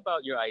spoke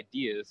about your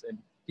ideas and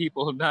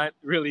people not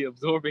really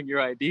absorbing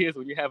your ideas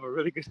when you have a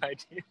really good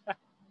idea.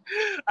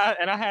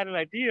 And I had an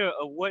idea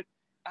of what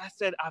I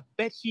said. I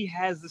bet she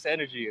has this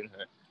energy in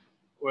her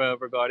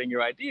regarding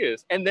your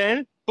ideas. And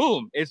then,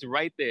 boom, it's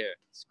right there,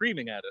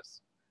 screaming at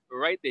us.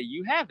 Right there,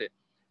 you have it.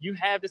 You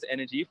have this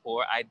energy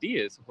for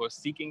ideas, for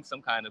seeking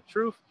some kind of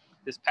truth,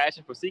 this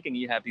passion for seeking.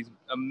 You have these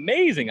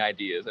amazing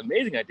ideas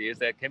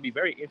that can be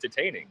very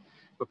entertaining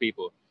for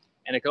people.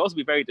 And it can also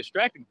be very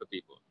distracting for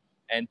people.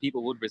 And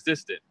people would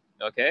resist it,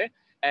 okay?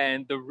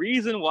 And the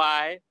reason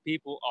why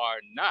people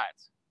are not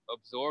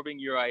absorbing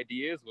your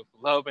ideas with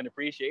love and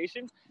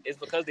appreciation is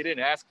because they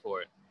didn't ask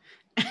for it.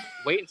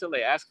 Wait until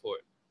they ask for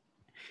it.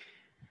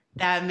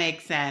 That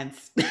makes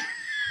sense.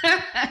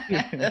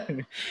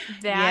 That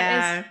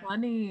is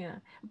funny.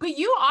 But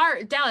you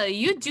are, Dahlia,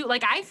 you do,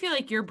 like, I feel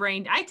like your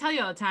brain, I tell you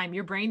all the time,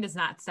 your brain does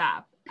not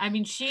stop. I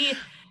mean, she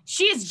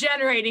is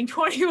generating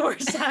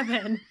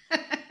 24/7.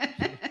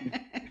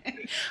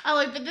 I'm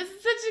like, but this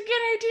is such a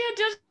good idea.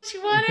 Don't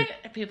you want it?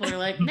 And people are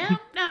like, no,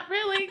 not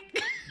really.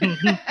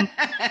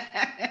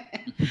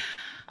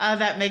 Oh,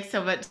 that makes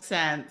so much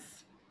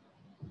sense.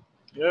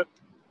 Yep.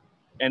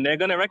 And they're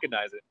going to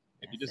recognize it.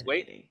 If you just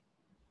wait,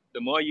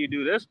 the more you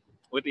do this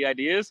with the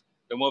ideas,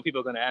 the more people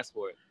are going to ask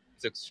for it.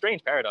 It's a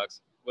strange paradox,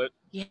 but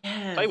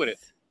play with it.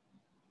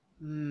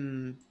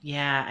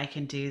 Yeah, I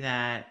can do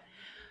that.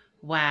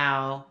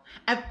 Wow.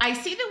 I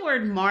see the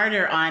word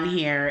martyr on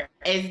here.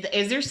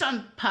 Is there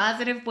some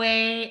positive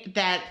way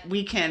that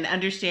we can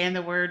understand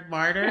the word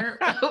martyr?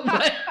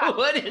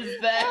 What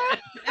is that?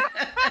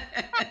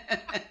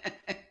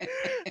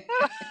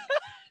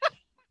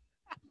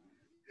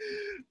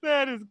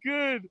 That is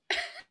good.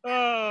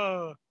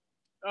 Oh,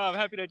 I'm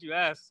happy that you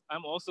asked.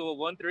 I'm also a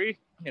 1-3,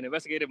 an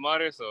investigative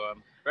martyr, so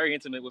I'm very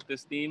intimate with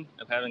this theme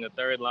of having a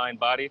third line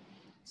body.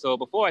 So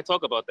before I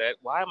talk about that,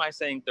 why am I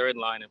saying third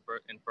line and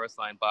first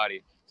line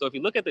body? So if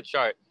you look at the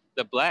chart,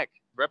 the black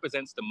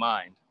represents the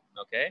mind,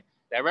 okay?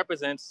 That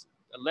represents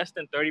less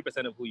than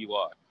 30% of who you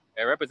are.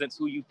 It represents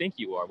who you think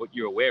you are, what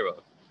you're aware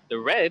of. The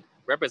red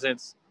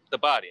represents the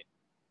body,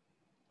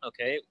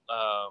 okay?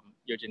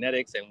 Your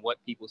genetics and what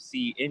people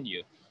see in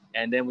you.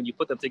 And then when you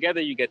put them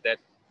together, you get that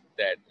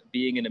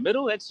being in the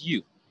middle, that's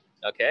you,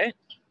 okay?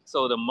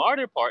 So the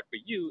martyr part for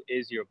you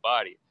is your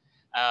body.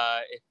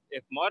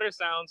 If martyr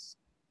sounds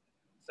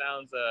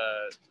I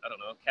don't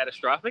know,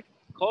 catastrophic,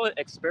 call it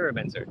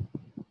experimenter,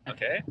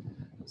 okay?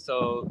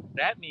 So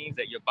that means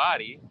that your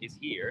body is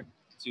here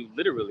to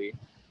literally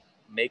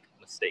make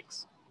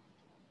mistakes.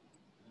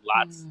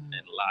 Lots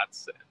and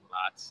lots and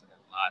lots and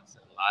lots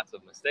and lots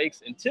of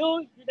mistakes until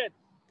you're dead,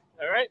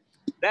 all right?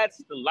 That's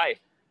the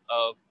life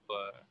of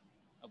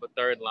a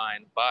third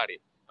line body,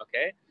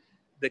 okay?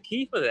 The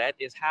key for that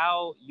is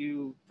how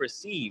you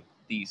perceive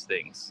these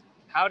things.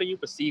 How do you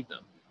perceive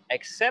them?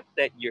 Accept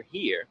that you're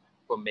here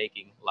for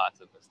making lots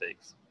of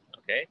mistakes,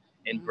 okay?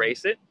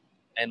 Embrace it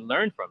and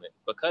learn from it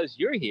because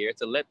you're here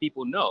to let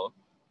people know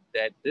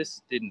that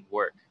this didn't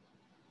work.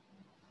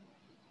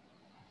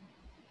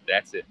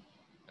 That's it,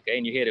 okay?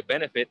 And you're here to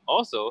benefit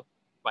also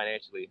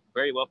financially,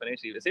 very well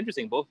financially. It's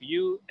interesting, both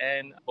you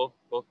and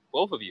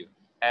both of you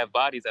have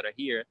bodies that are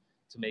here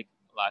to make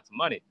lots of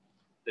money.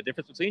 The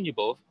difference between you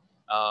both,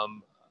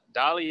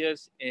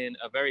 Dahlia's in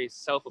a very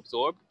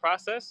self-absorbed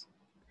process.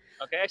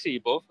 Okay, actually,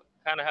 you both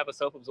kind of have a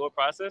self-absorbed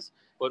process,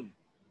 but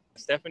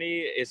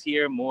Stephanie is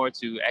here more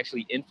to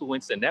actually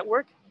influence the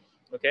network.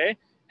 Okay,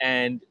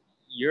 and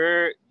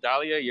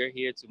Dahlia, you're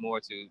here to more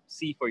to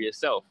see for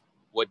yourself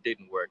what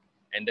didn't work,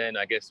 and then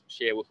I guess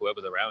share with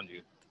whoever's around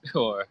you,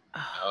 or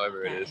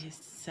however it is. That is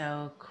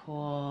so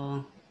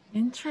cool.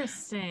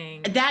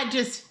 Interesting. That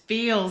just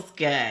feels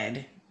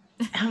good.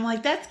 I'm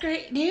like, that's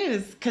great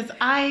news because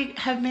I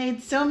have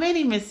made so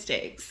many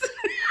mistakes.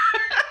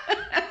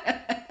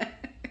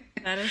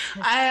 That is.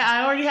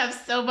 I already have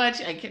so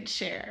much I can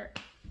share.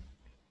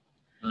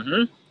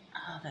 Mm-hmm.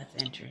 Oh,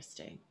 that's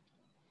interesting.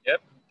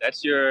 Yep,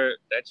 that's your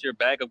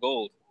bag of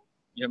gold.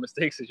 Your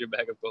mistakes is your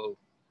bag of gold.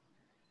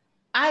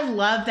 I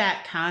love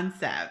that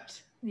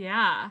concept.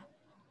 Yeah.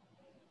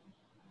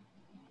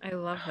 I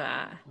love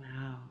that.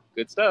 Wow.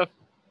 Good stuff.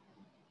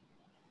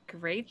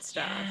 Great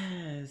stuff.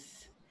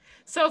 Yes.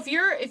 So if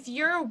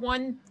you're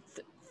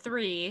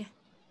 1-3,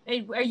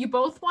 are you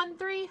both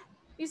 1-3?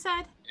 You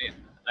said.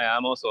 Yeah,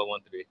 I'm also a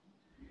 1-3.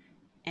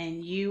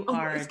 And you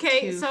are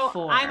okay. 2-4.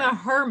 So I'm a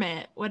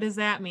hermit. What does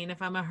that mean?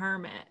 If I'm a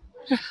hermit?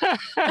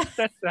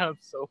 That sounds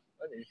so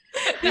funny.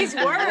 These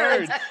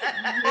words.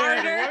 Yeah, the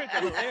words are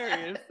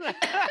hilarious.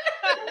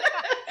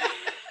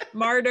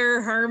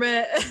 Martyr,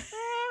 hermit.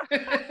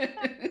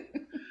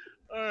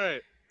 All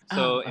right.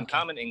 So okay. in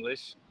common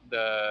English,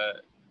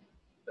 the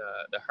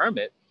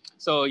hermit.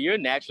 So you're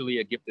naturally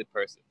a gifted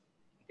person.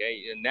 Okay,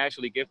 you're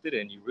naturally gifted,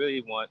 and you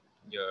really want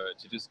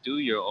to just do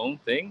your own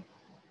thing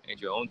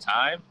at your own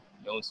time,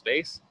 your own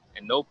space,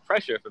 and no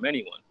pressure from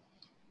anyone.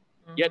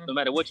 Mm-hmm. Yet, no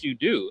matter what you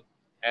do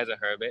as a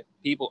hermit,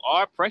 people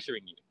are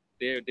pressuring you.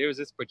 There's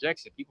this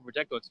projection. People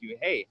project onto you,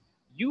 hey,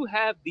 you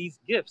have these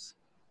gifts,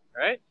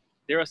 right?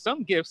 There are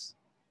some gifts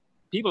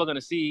people are going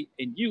to see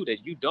in you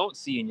that you don't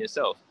see in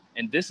yourself.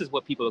 And this is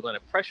what people are going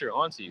to pressure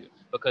onto you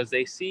because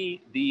they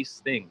see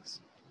these things,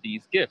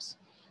 these gifts.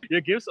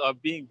 Your gifts are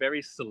being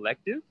very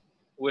selective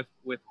with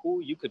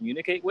who you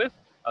communicate with,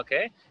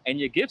 okay? And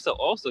your gifts are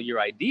also your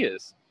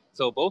ideas.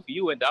 So both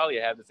you and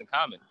Dahlia have this in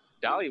common.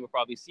 Dahlia will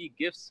probably see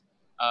gifts,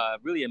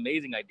 really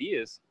amazing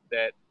ideas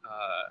that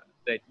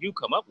you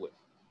come up with.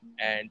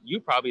 And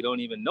you probably don't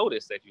even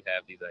notice that you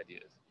have these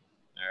ideas,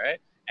 all right?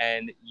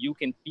 And you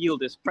can feel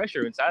this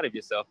pressure inside of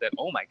yourself that,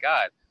 oh my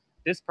God,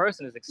 this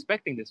person is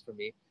expecting this from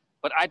me,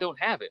 but I don't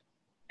have it.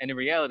 And in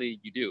reality,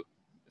 you do.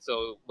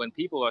 So when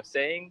people are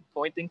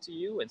pointing to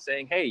you and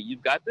saying, hey,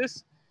 you've got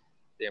this,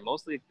 they're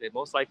most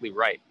likely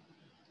right,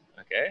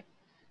 okay?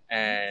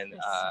 And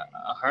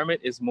a hermit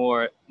is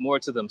more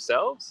to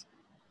themselves,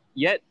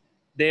 yet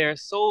they're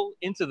so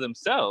into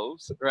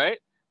themselves, right,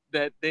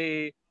 that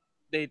they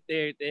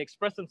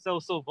express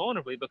themselves so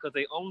vulnerably because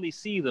they only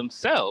see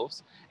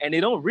themselves and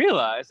they don't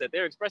realize that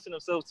they're expressing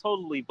themselves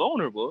totally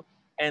vulnerable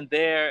and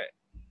they're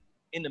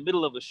in the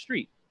middle of a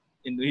street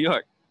in New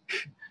York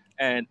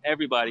and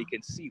everybody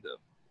can see them.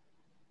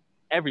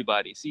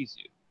 Everybody sees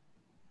you.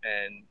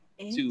 And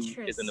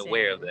 2 isn't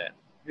aware of that.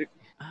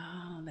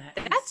 Oh,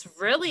 that's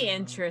really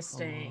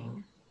interesting.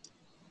 Cool.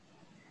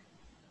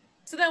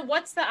 So then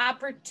what's the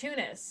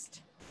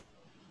opportunist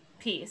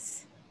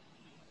piece?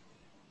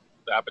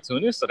 The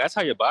opportunist. So that's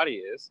how your body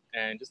is.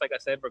 And just like I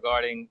said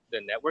regarding the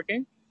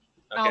networking.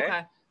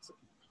 Okay.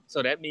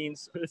 So that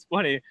means it's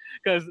funny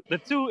because the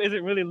 2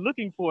 isn't really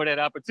looking for that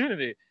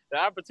opportunity. The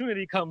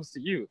opportunity comes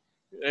to you.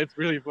 It's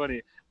really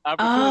funny.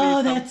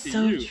 That's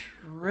so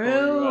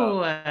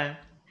true.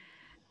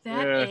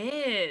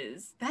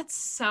 That's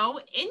so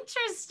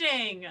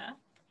interesting.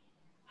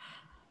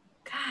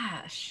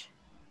 Gosh.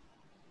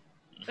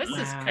 This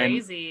is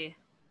crazy.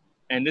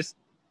 And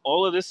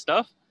all of this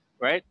stuff,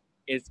 right?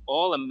 It's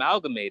all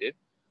amalgamated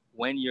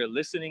when you're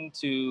listening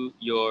to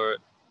your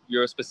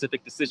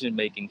specific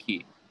decision-making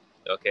key,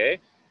 okay?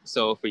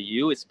 So for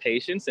you, it's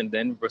patience and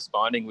then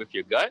responding with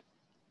your gut.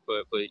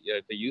 For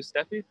you,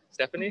 Stephanie,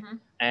 mm-hmm.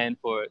 And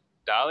for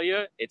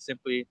Dahlia, it's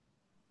simply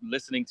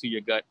listening to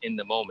your gut in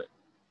the moment.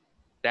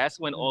 That's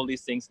when all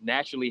these things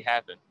naturally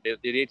happen.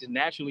 They just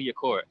naturally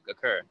occur.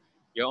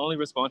 Your only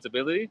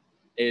responsibility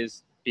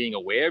is being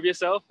aware of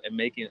yourself and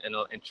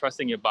and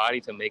trusting your body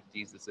to make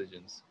these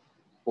decisions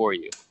for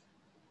you.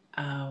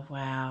 Oh,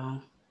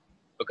 wow.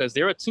 Because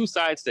there are 2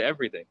 sides to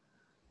everything.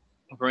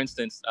 For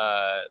instance,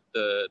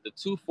 the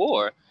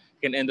 2-4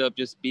 can end up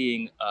just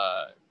being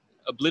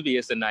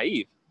oblivious and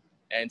naive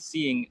and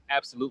seeing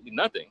absolutely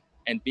nothing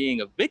and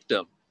being a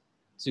victim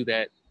to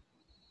that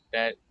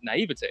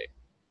naivete,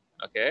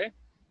 okay?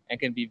 And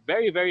can be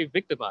very, very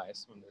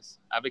victimized from this.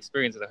 I've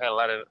experienced it. I've had a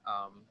lot of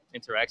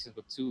interactions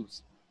with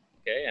 2s,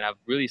 okay? And I've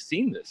really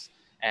seen this.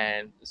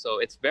 And so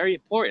it's very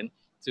important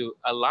to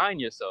align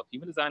yourself.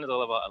 Human design is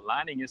all about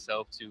aligning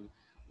yourself to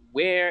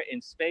where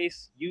in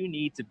space you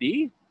need to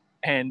be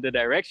and the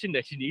direction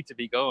that you need to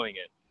be going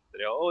in. So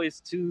there are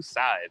always 2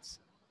 sides,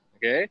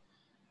 okay?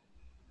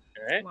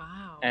 All right?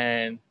 Wow.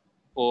 And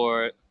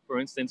for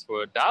instance,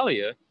 for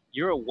Dahlia,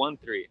 you're a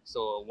 1-3.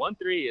 So a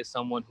 1-3 is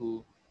someone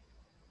who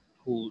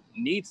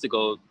needs to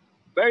go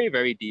very,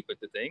 very deep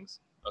into things,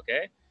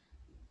 okay?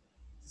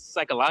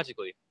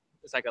 Psychologically,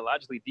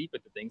 psychologically deep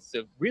into things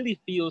to really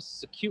feel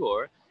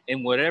secure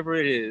in whatever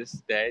it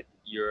is that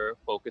you're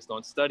focused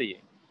on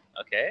studying.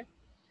 Okay.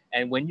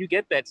 And when you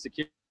get that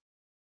security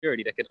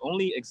that can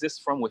only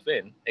exist from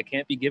within, it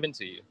can't be given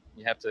to you.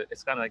 You have to,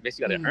 it's kind of like this,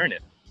 you got to earn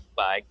it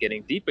by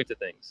getting deep into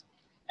things.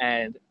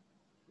 And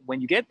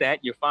when you get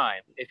that, you're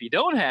fine. If you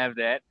don't have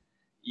that,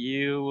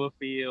 you will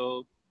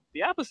feel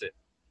the opposite,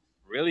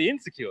 really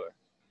insecure.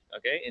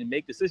 Okay. And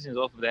make decisions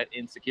off of that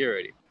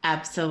insecurity.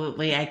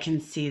 Absolutely. I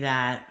can see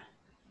that.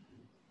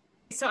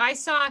 So I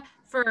saw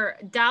for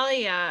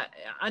Dahlia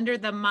under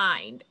the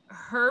mind,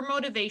 her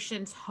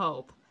motivation's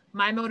hope.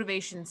 My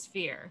motivation's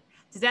fear.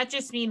 Does that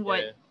just mean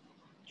what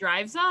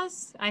drives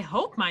us? I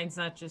hope mine's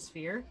not just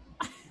fear.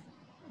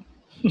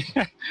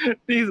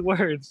 These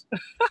words.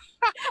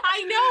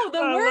 I know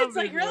the words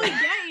like really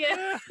get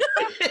you.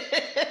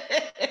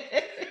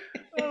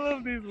 I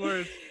love these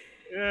words.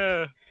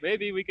 Yeah,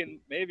 maybe we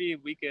can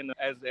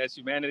as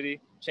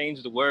humanity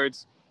change the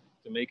words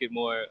to make it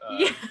more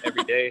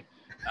everyday.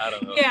 I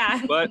don't know.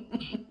 Yeah. But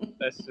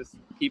let's just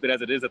keep it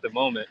as it is at the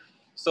moment.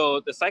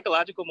 So the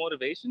psychological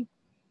motivation,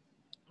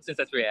 since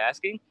that's what you're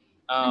asking,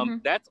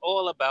 that's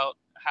all about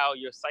how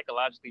you're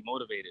psychologically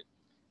motivated.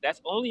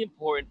 That's only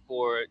important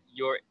for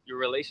your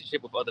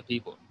relationship with other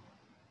people.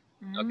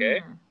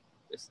 Okay?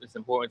 It's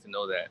important to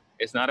know that.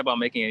 It's not about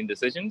making any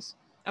decisions.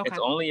 Okay. It's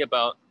only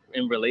about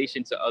in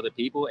relation to other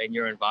people and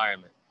your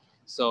environment.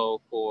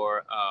 So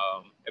for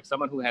if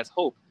someone who has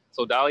hope,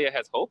 so Dahlia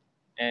has hope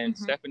and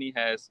Stephanie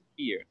has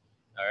fear.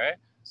 All right.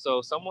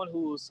 So someone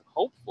who's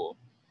hopeful,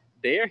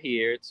 they're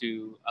here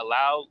to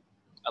allow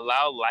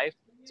life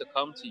to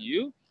come to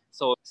you.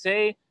 So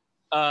say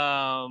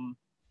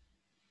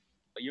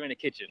you're in the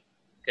kitchen,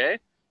 okay,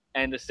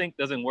 and the sink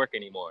doesn't work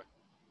anymore.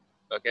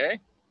 Okay.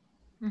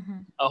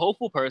 A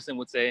hopeful person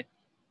would say,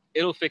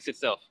 it'll fix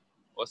itself,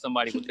 or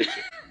somebody would fix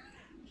it.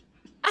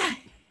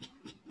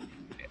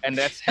 And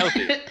that's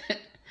healthy.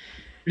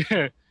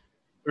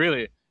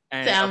 Really.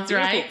 And Sounds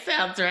right.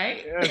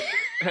 Yes.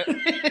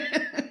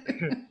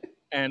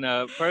 And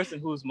a person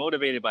who's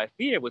motivated by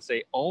fear would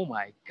say, oh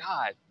my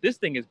God, this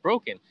thing is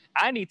broken.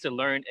 I need to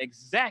learn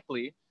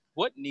exactly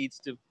what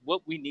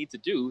we need to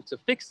do to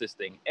fix this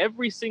thing,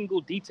 every single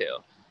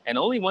detail. And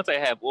only once I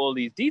have all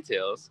these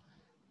details,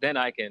 then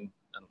I can,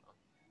 I don't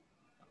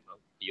know,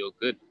 feel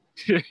good,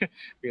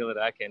 feel that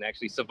I can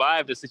actually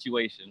survive the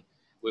situation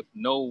with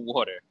no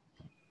water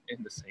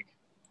in the sink.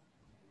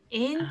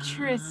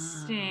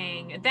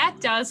 Interesting. That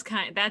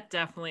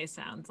definitely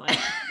sounds like.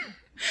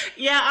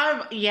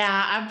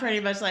 I'm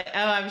pretty much like, oh,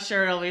 I'm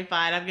sure it'll be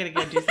fine. I'm gonna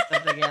go do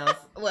something else.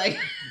 Like,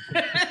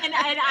 and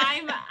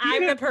I'm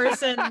the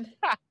person.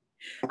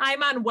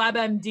 I'm on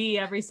WebMD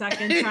every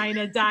second trying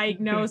to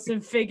diagnose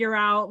and figure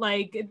out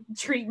like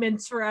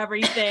treatments for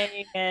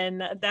everything,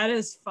 and that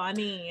is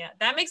funny.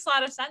 That makes a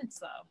lot of sense,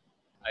 though.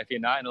 If you're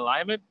not in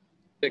alignment,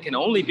 it can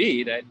only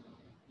be that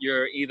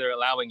you're either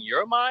allowing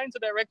your mind to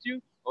direct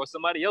you or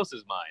somebody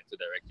else's mind to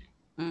direct you.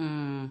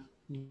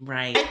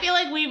 Right. I feel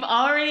like we've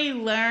already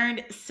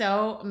learned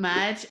so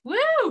much. Woo!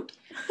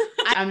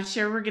 I'm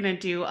sure we're going to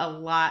do a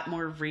lot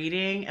more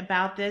reading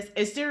about this.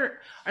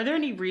 Are there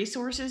any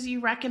resources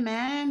you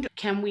recommend?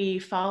 Can we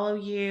follow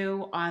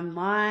you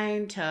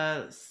online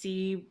to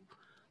see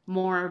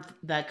more of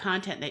the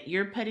content that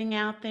you're putting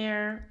out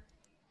there?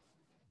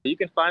 You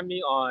can find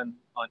me on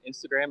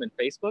Instagram and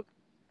Facebook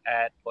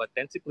at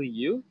Authentically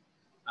You,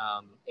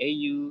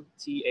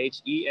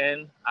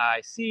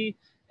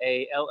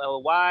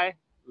 AUTHENICALLY,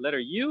 letter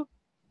U,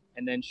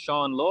 and then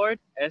Sean Lord,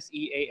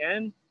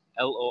 SEANLORD,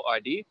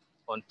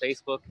 on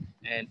Facebook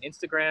and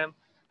Instagram.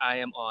 I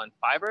am on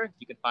Fiverr.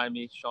 You can find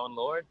me, Sean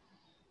Lord,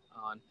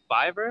 on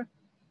Fiverr,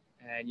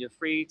 and you're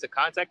free to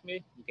contact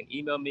me. You can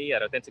email me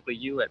at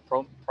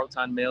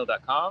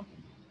authenticallyu@protonmail.com,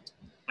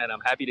 and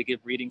I'm happy to give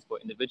readings for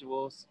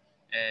individuals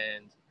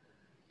and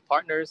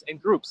partners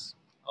and groups.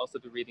 Also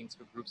do readings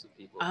for groups of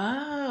people.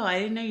 Oh, I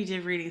didn't know you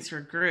did readings for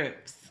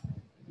groups.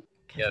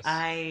 Yes.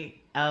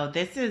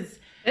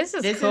 This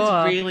is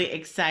cool. really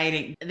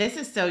exciting. This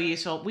is so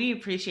useful. We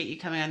appreciate you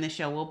coming on the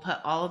show. We'll put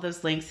all of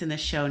those links in the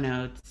show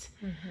notes.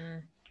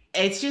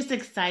 It's just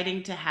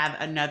exciting to have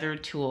another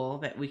tool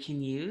that we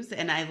can use.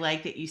 And I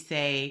like that you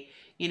say,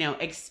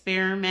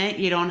 experiment.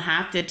 You don't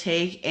have to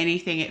take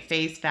anything at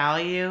face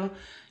value.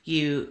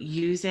 You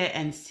use it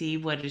and see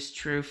what is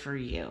true for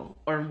you,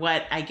 or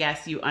what I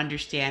guess you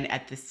understand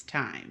at this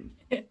time,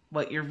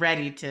 what you're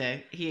ready to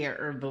hear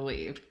or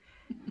believe.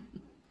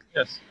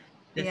 Yes.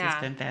 This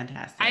has been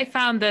fantastic. I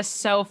found this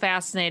so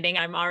fascinating.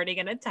 I'm already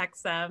going to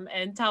text them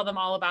and tell them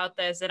all about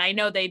this. And I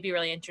know they'd be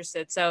really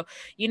interested. So,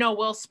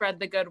 we'll spread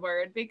the good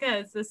word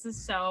because this is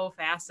so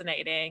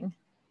fascinating.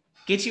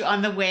 Get you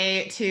on the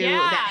way to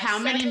how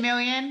many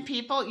million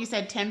people? You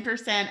said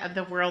 10% of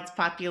the world's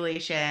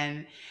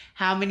population.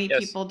 How many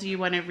people do you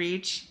want to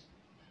reach?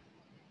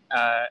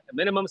 A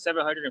minimum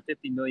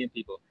 750 million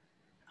people.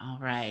 All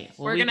right.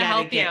 Well, we're going to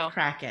help you.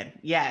 Cracking.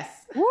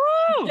 Yes. Woo!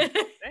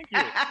 Thank you.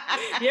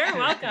 You're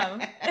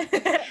welcome.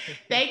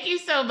 Thank you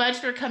so much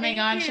for coming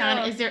on, Sean.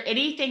 Is there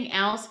anything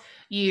else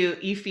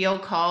you feel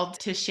called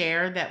to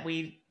share that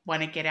we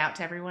want to get out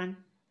to everyone?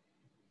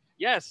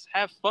 Yes,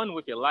 have fun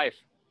with your life.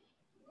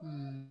 Oh,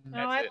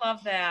 That's I it.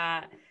 love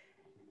that.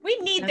 We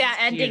need That's that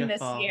ending this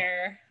beautiful.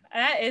 year.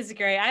 That is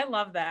great. I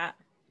love that.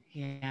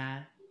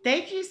 Yeah.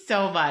 Thank you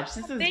so much.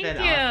 This has been Thank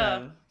you.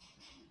 awesome.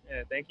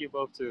 Yeah, thank you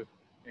both too.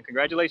 And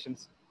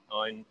congratulations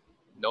on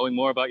knowing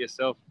more about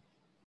yourself.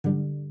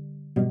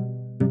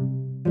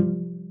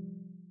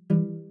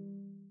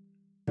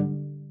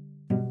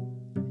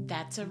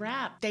 That's a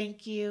wrap.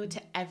 Thank you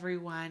to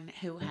everyone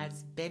who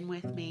has been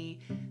with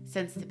me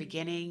since the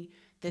beginning.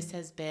 This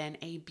has been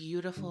a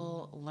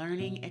beautiful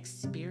learning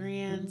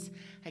experience.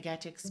 I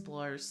got to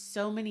explore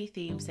so many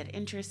themes that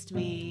interest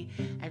me.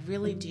 I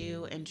really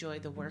do enjoy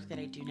the work that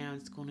I do now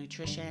in school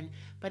nutrition.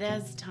 But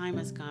as time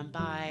has gone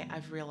by,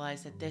 I've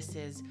realized that this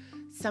is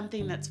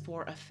something that's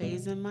for a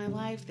phase in my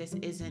life. This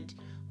isn't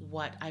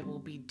what I will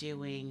be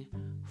doing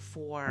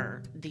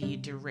for the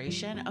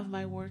duration of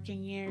my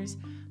working years.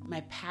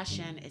 My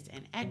passion is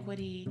in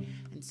equity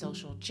and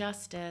social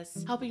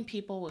justice, helping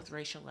people with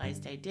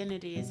racialized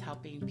identities,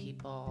 helping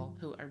people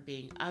who are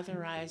being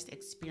otherized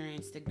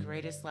experience the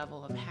greatest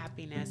level of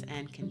happiness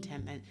and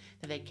contentment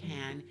that they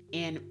can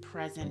in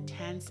present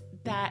tense.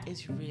 That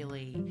is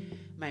really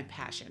my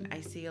passion.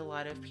 I see a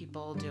lot of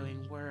people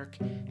doing work,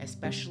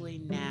 especially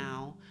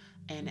now,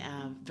 in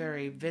a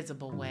very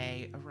visible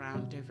way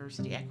around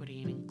diversity,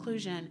 equity, and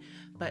inclusion,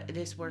 but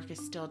this work is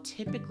still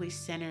typically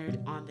centered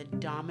on the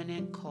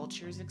dominant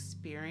culture's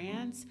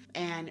experience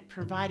and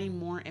providing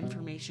more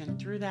information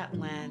through that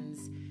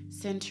lens,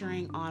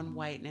 centering on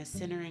whiteness,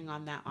 centering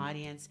on that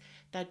audience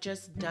that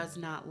just does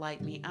not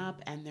light me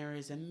up. And there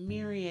is a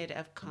myriad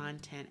of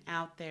content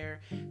out there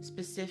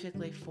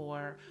specifically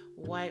for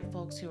white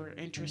folks who are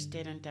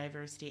interested in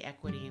diversity,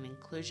 equity, and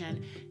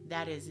inclusion.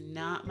 That is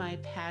not my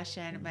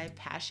passion. My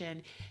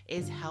passion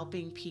is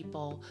helping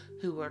people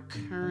who are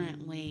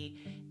currently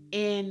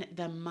in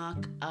the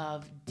muck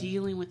of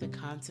dealing with the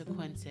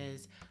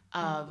consequences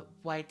of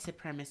white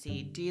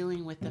supremacy,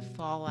 dealing with the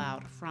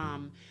fallout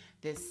from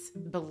this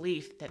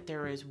belief that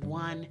there is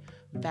one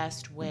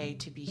best way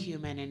to be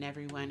human and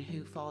everyone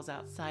who falls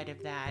outside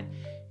of that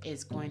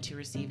is going to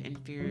receive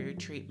inferior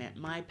treatment.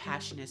 My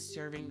passion is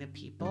serving the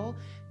people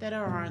that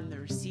are on the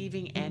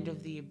receiving end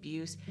of the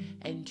abuse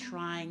and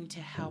trying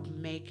to help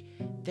make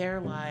their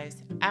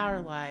lives,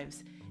 our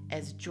lives,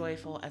 as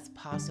joyful as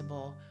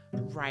possible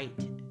right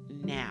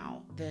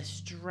now. The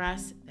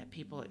stress that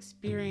people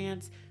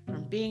experience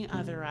from being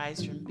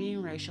otherized, from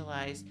being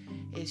racialized,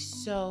 is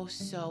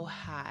so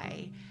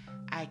high.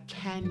 I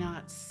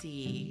cannot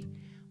see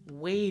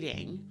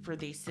waiting for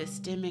these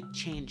systemic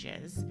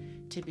changes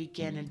to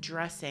begin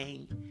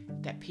addressing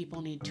that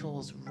people need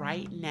tools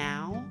right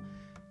now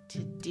to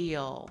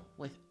deal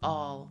with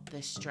all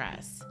the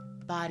stress.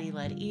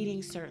 Body-led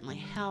eating certainly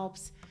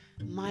helps.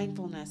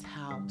 Mindfulness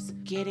helps.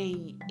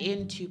 Getting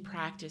into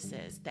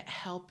practices that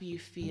help you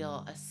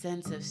feel a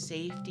sense of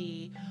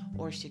safety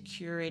or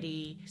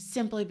security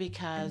simply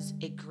because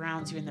it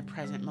grounds you in the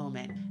present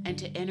moment, and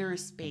to enter a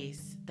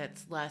space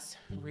that's less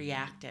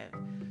reactive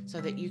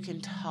so that you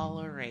can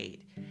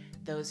tolerate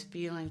those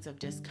feelings of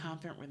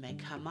discomfort when they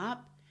come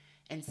up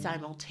and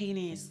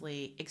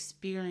simultaneously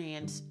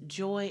experience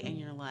joy in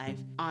your life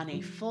on a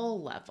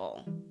full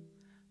level.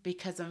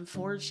 Because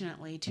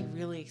unfortunately, to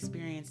really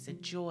experience the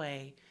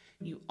joy,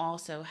 you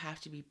also have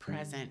to be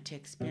present to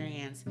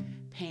experience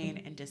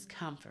pain and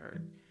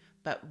discomfort.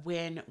 But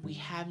when we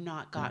have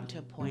not gotten to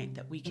a point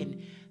that we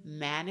can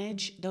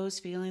manage those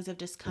feelings of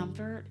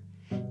discomfort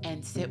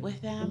and sit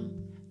with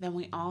them, then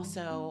we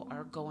also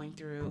are going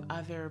through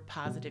other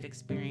positive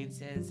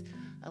experiences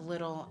a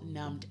little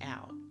numbed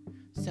out.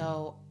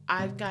 So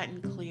I've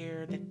gotten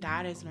clear that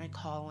that is my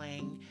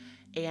calling,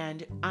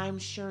 and I'm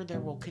sure there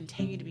will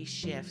continue to be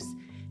shifts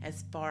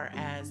as far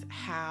as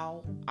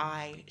how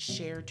I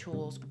share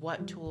tools,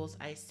 what tools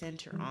I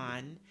center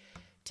on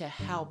to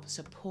help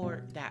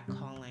support that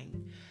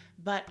calling.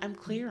 But I'm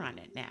clear on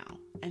it now.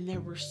 And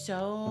there were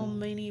so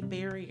many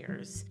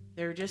barriers.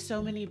 There are just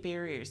so many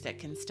barriers that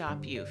can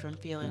stop you from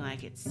feeling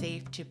like it's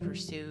safe to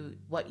pursue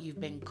what you've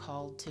been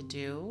called to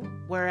do.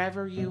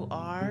 Wherever you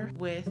are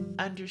with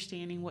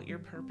understanding what your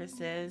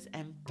purpose is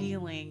and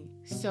feeling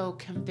so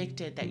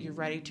convicted that you're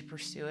ready to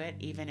pursue it,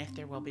 even if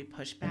there will be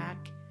pushback.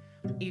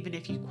 Even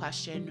if you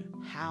question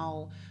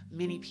how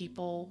many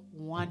people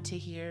want to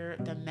hear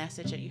the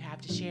message that you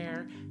have to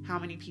share, how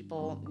many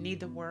people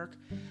need the work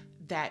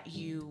that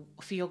you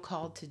feel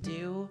called to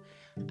do,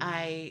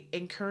 I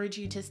encourage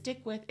you to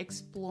stick with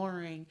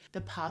exploring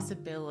the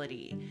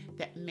possibility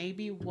that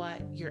maybe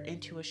what your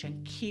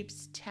intuition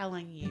keeps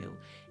telling you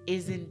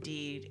is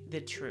indeed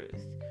the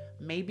truth.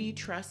 Maybe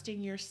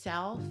trusting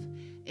yourself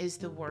is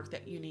the work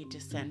that you need to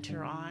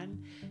center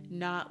on,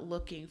 not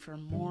looking for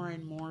more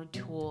and more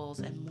tools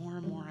and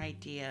more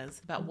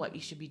ideas about what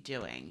you should be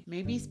doing.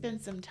 Maybe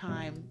spend some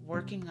time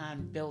working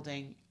on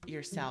building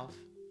your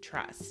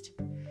self-trust.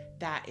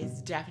 That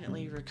is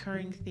definitely a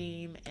recurring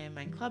theme in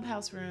my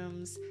clubhouse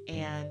rooms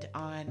and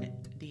on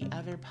the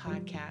other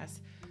podcasts.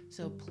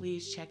 So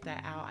please check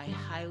that out. I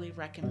highly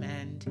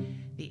recommend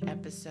the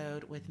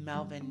episode with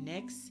Melvin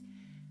Nix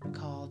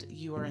called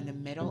You Are in the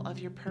Middle of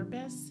Your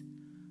Purpose,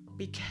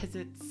 because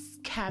it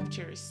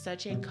captures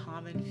such a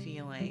common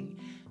feeling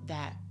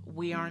that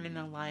we aren't in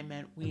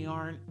alignment, we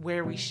aren't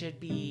where we should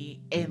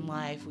be in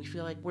life, we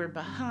feel like we're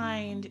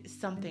behind,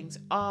 something's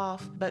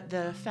off. But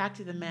the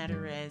fact of the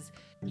matter is,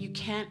 you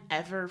can't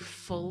ever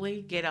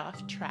fully get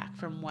off track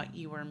from what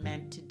you were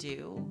meant to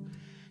do.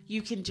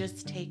 You can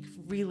just take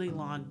really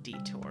long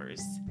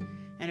detours,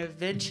 and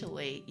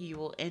eventually you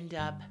will end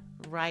up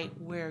right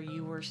where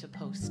you were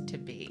supposed to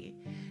be.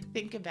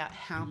 Think about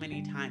how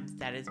many times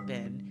that has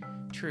been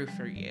true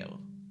for you.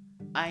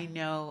 I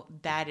know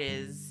that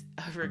is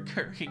a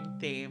recurring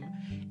theme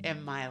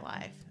in my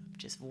life. I'm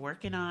just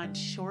working on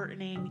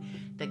shortening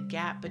the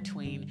gap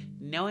between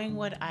knowing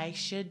what I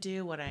should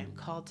do, what I am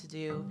called to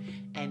do,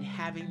 and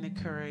having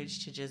the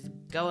courage to just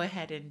go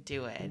ahead and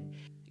do it.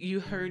 You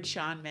heard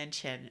Sean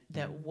mention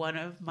that one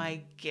of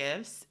my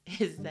gifts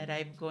is that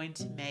I'm going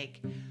to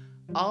make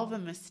all the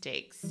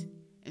mistakes,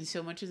 and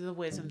so much of the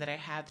wisdom that I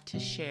have to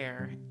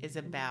share is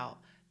about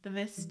the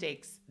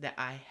mistakes that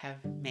I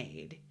have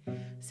made.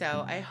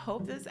 So I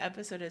hope this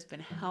episode has been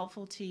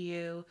helpful to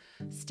you.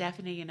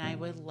 Stephanie and I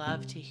would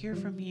love to hear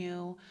from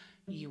you.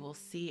 You will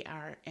see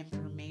our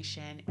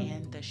information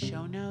in the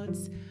show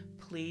notes.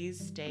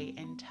 Please stay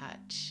in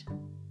touch.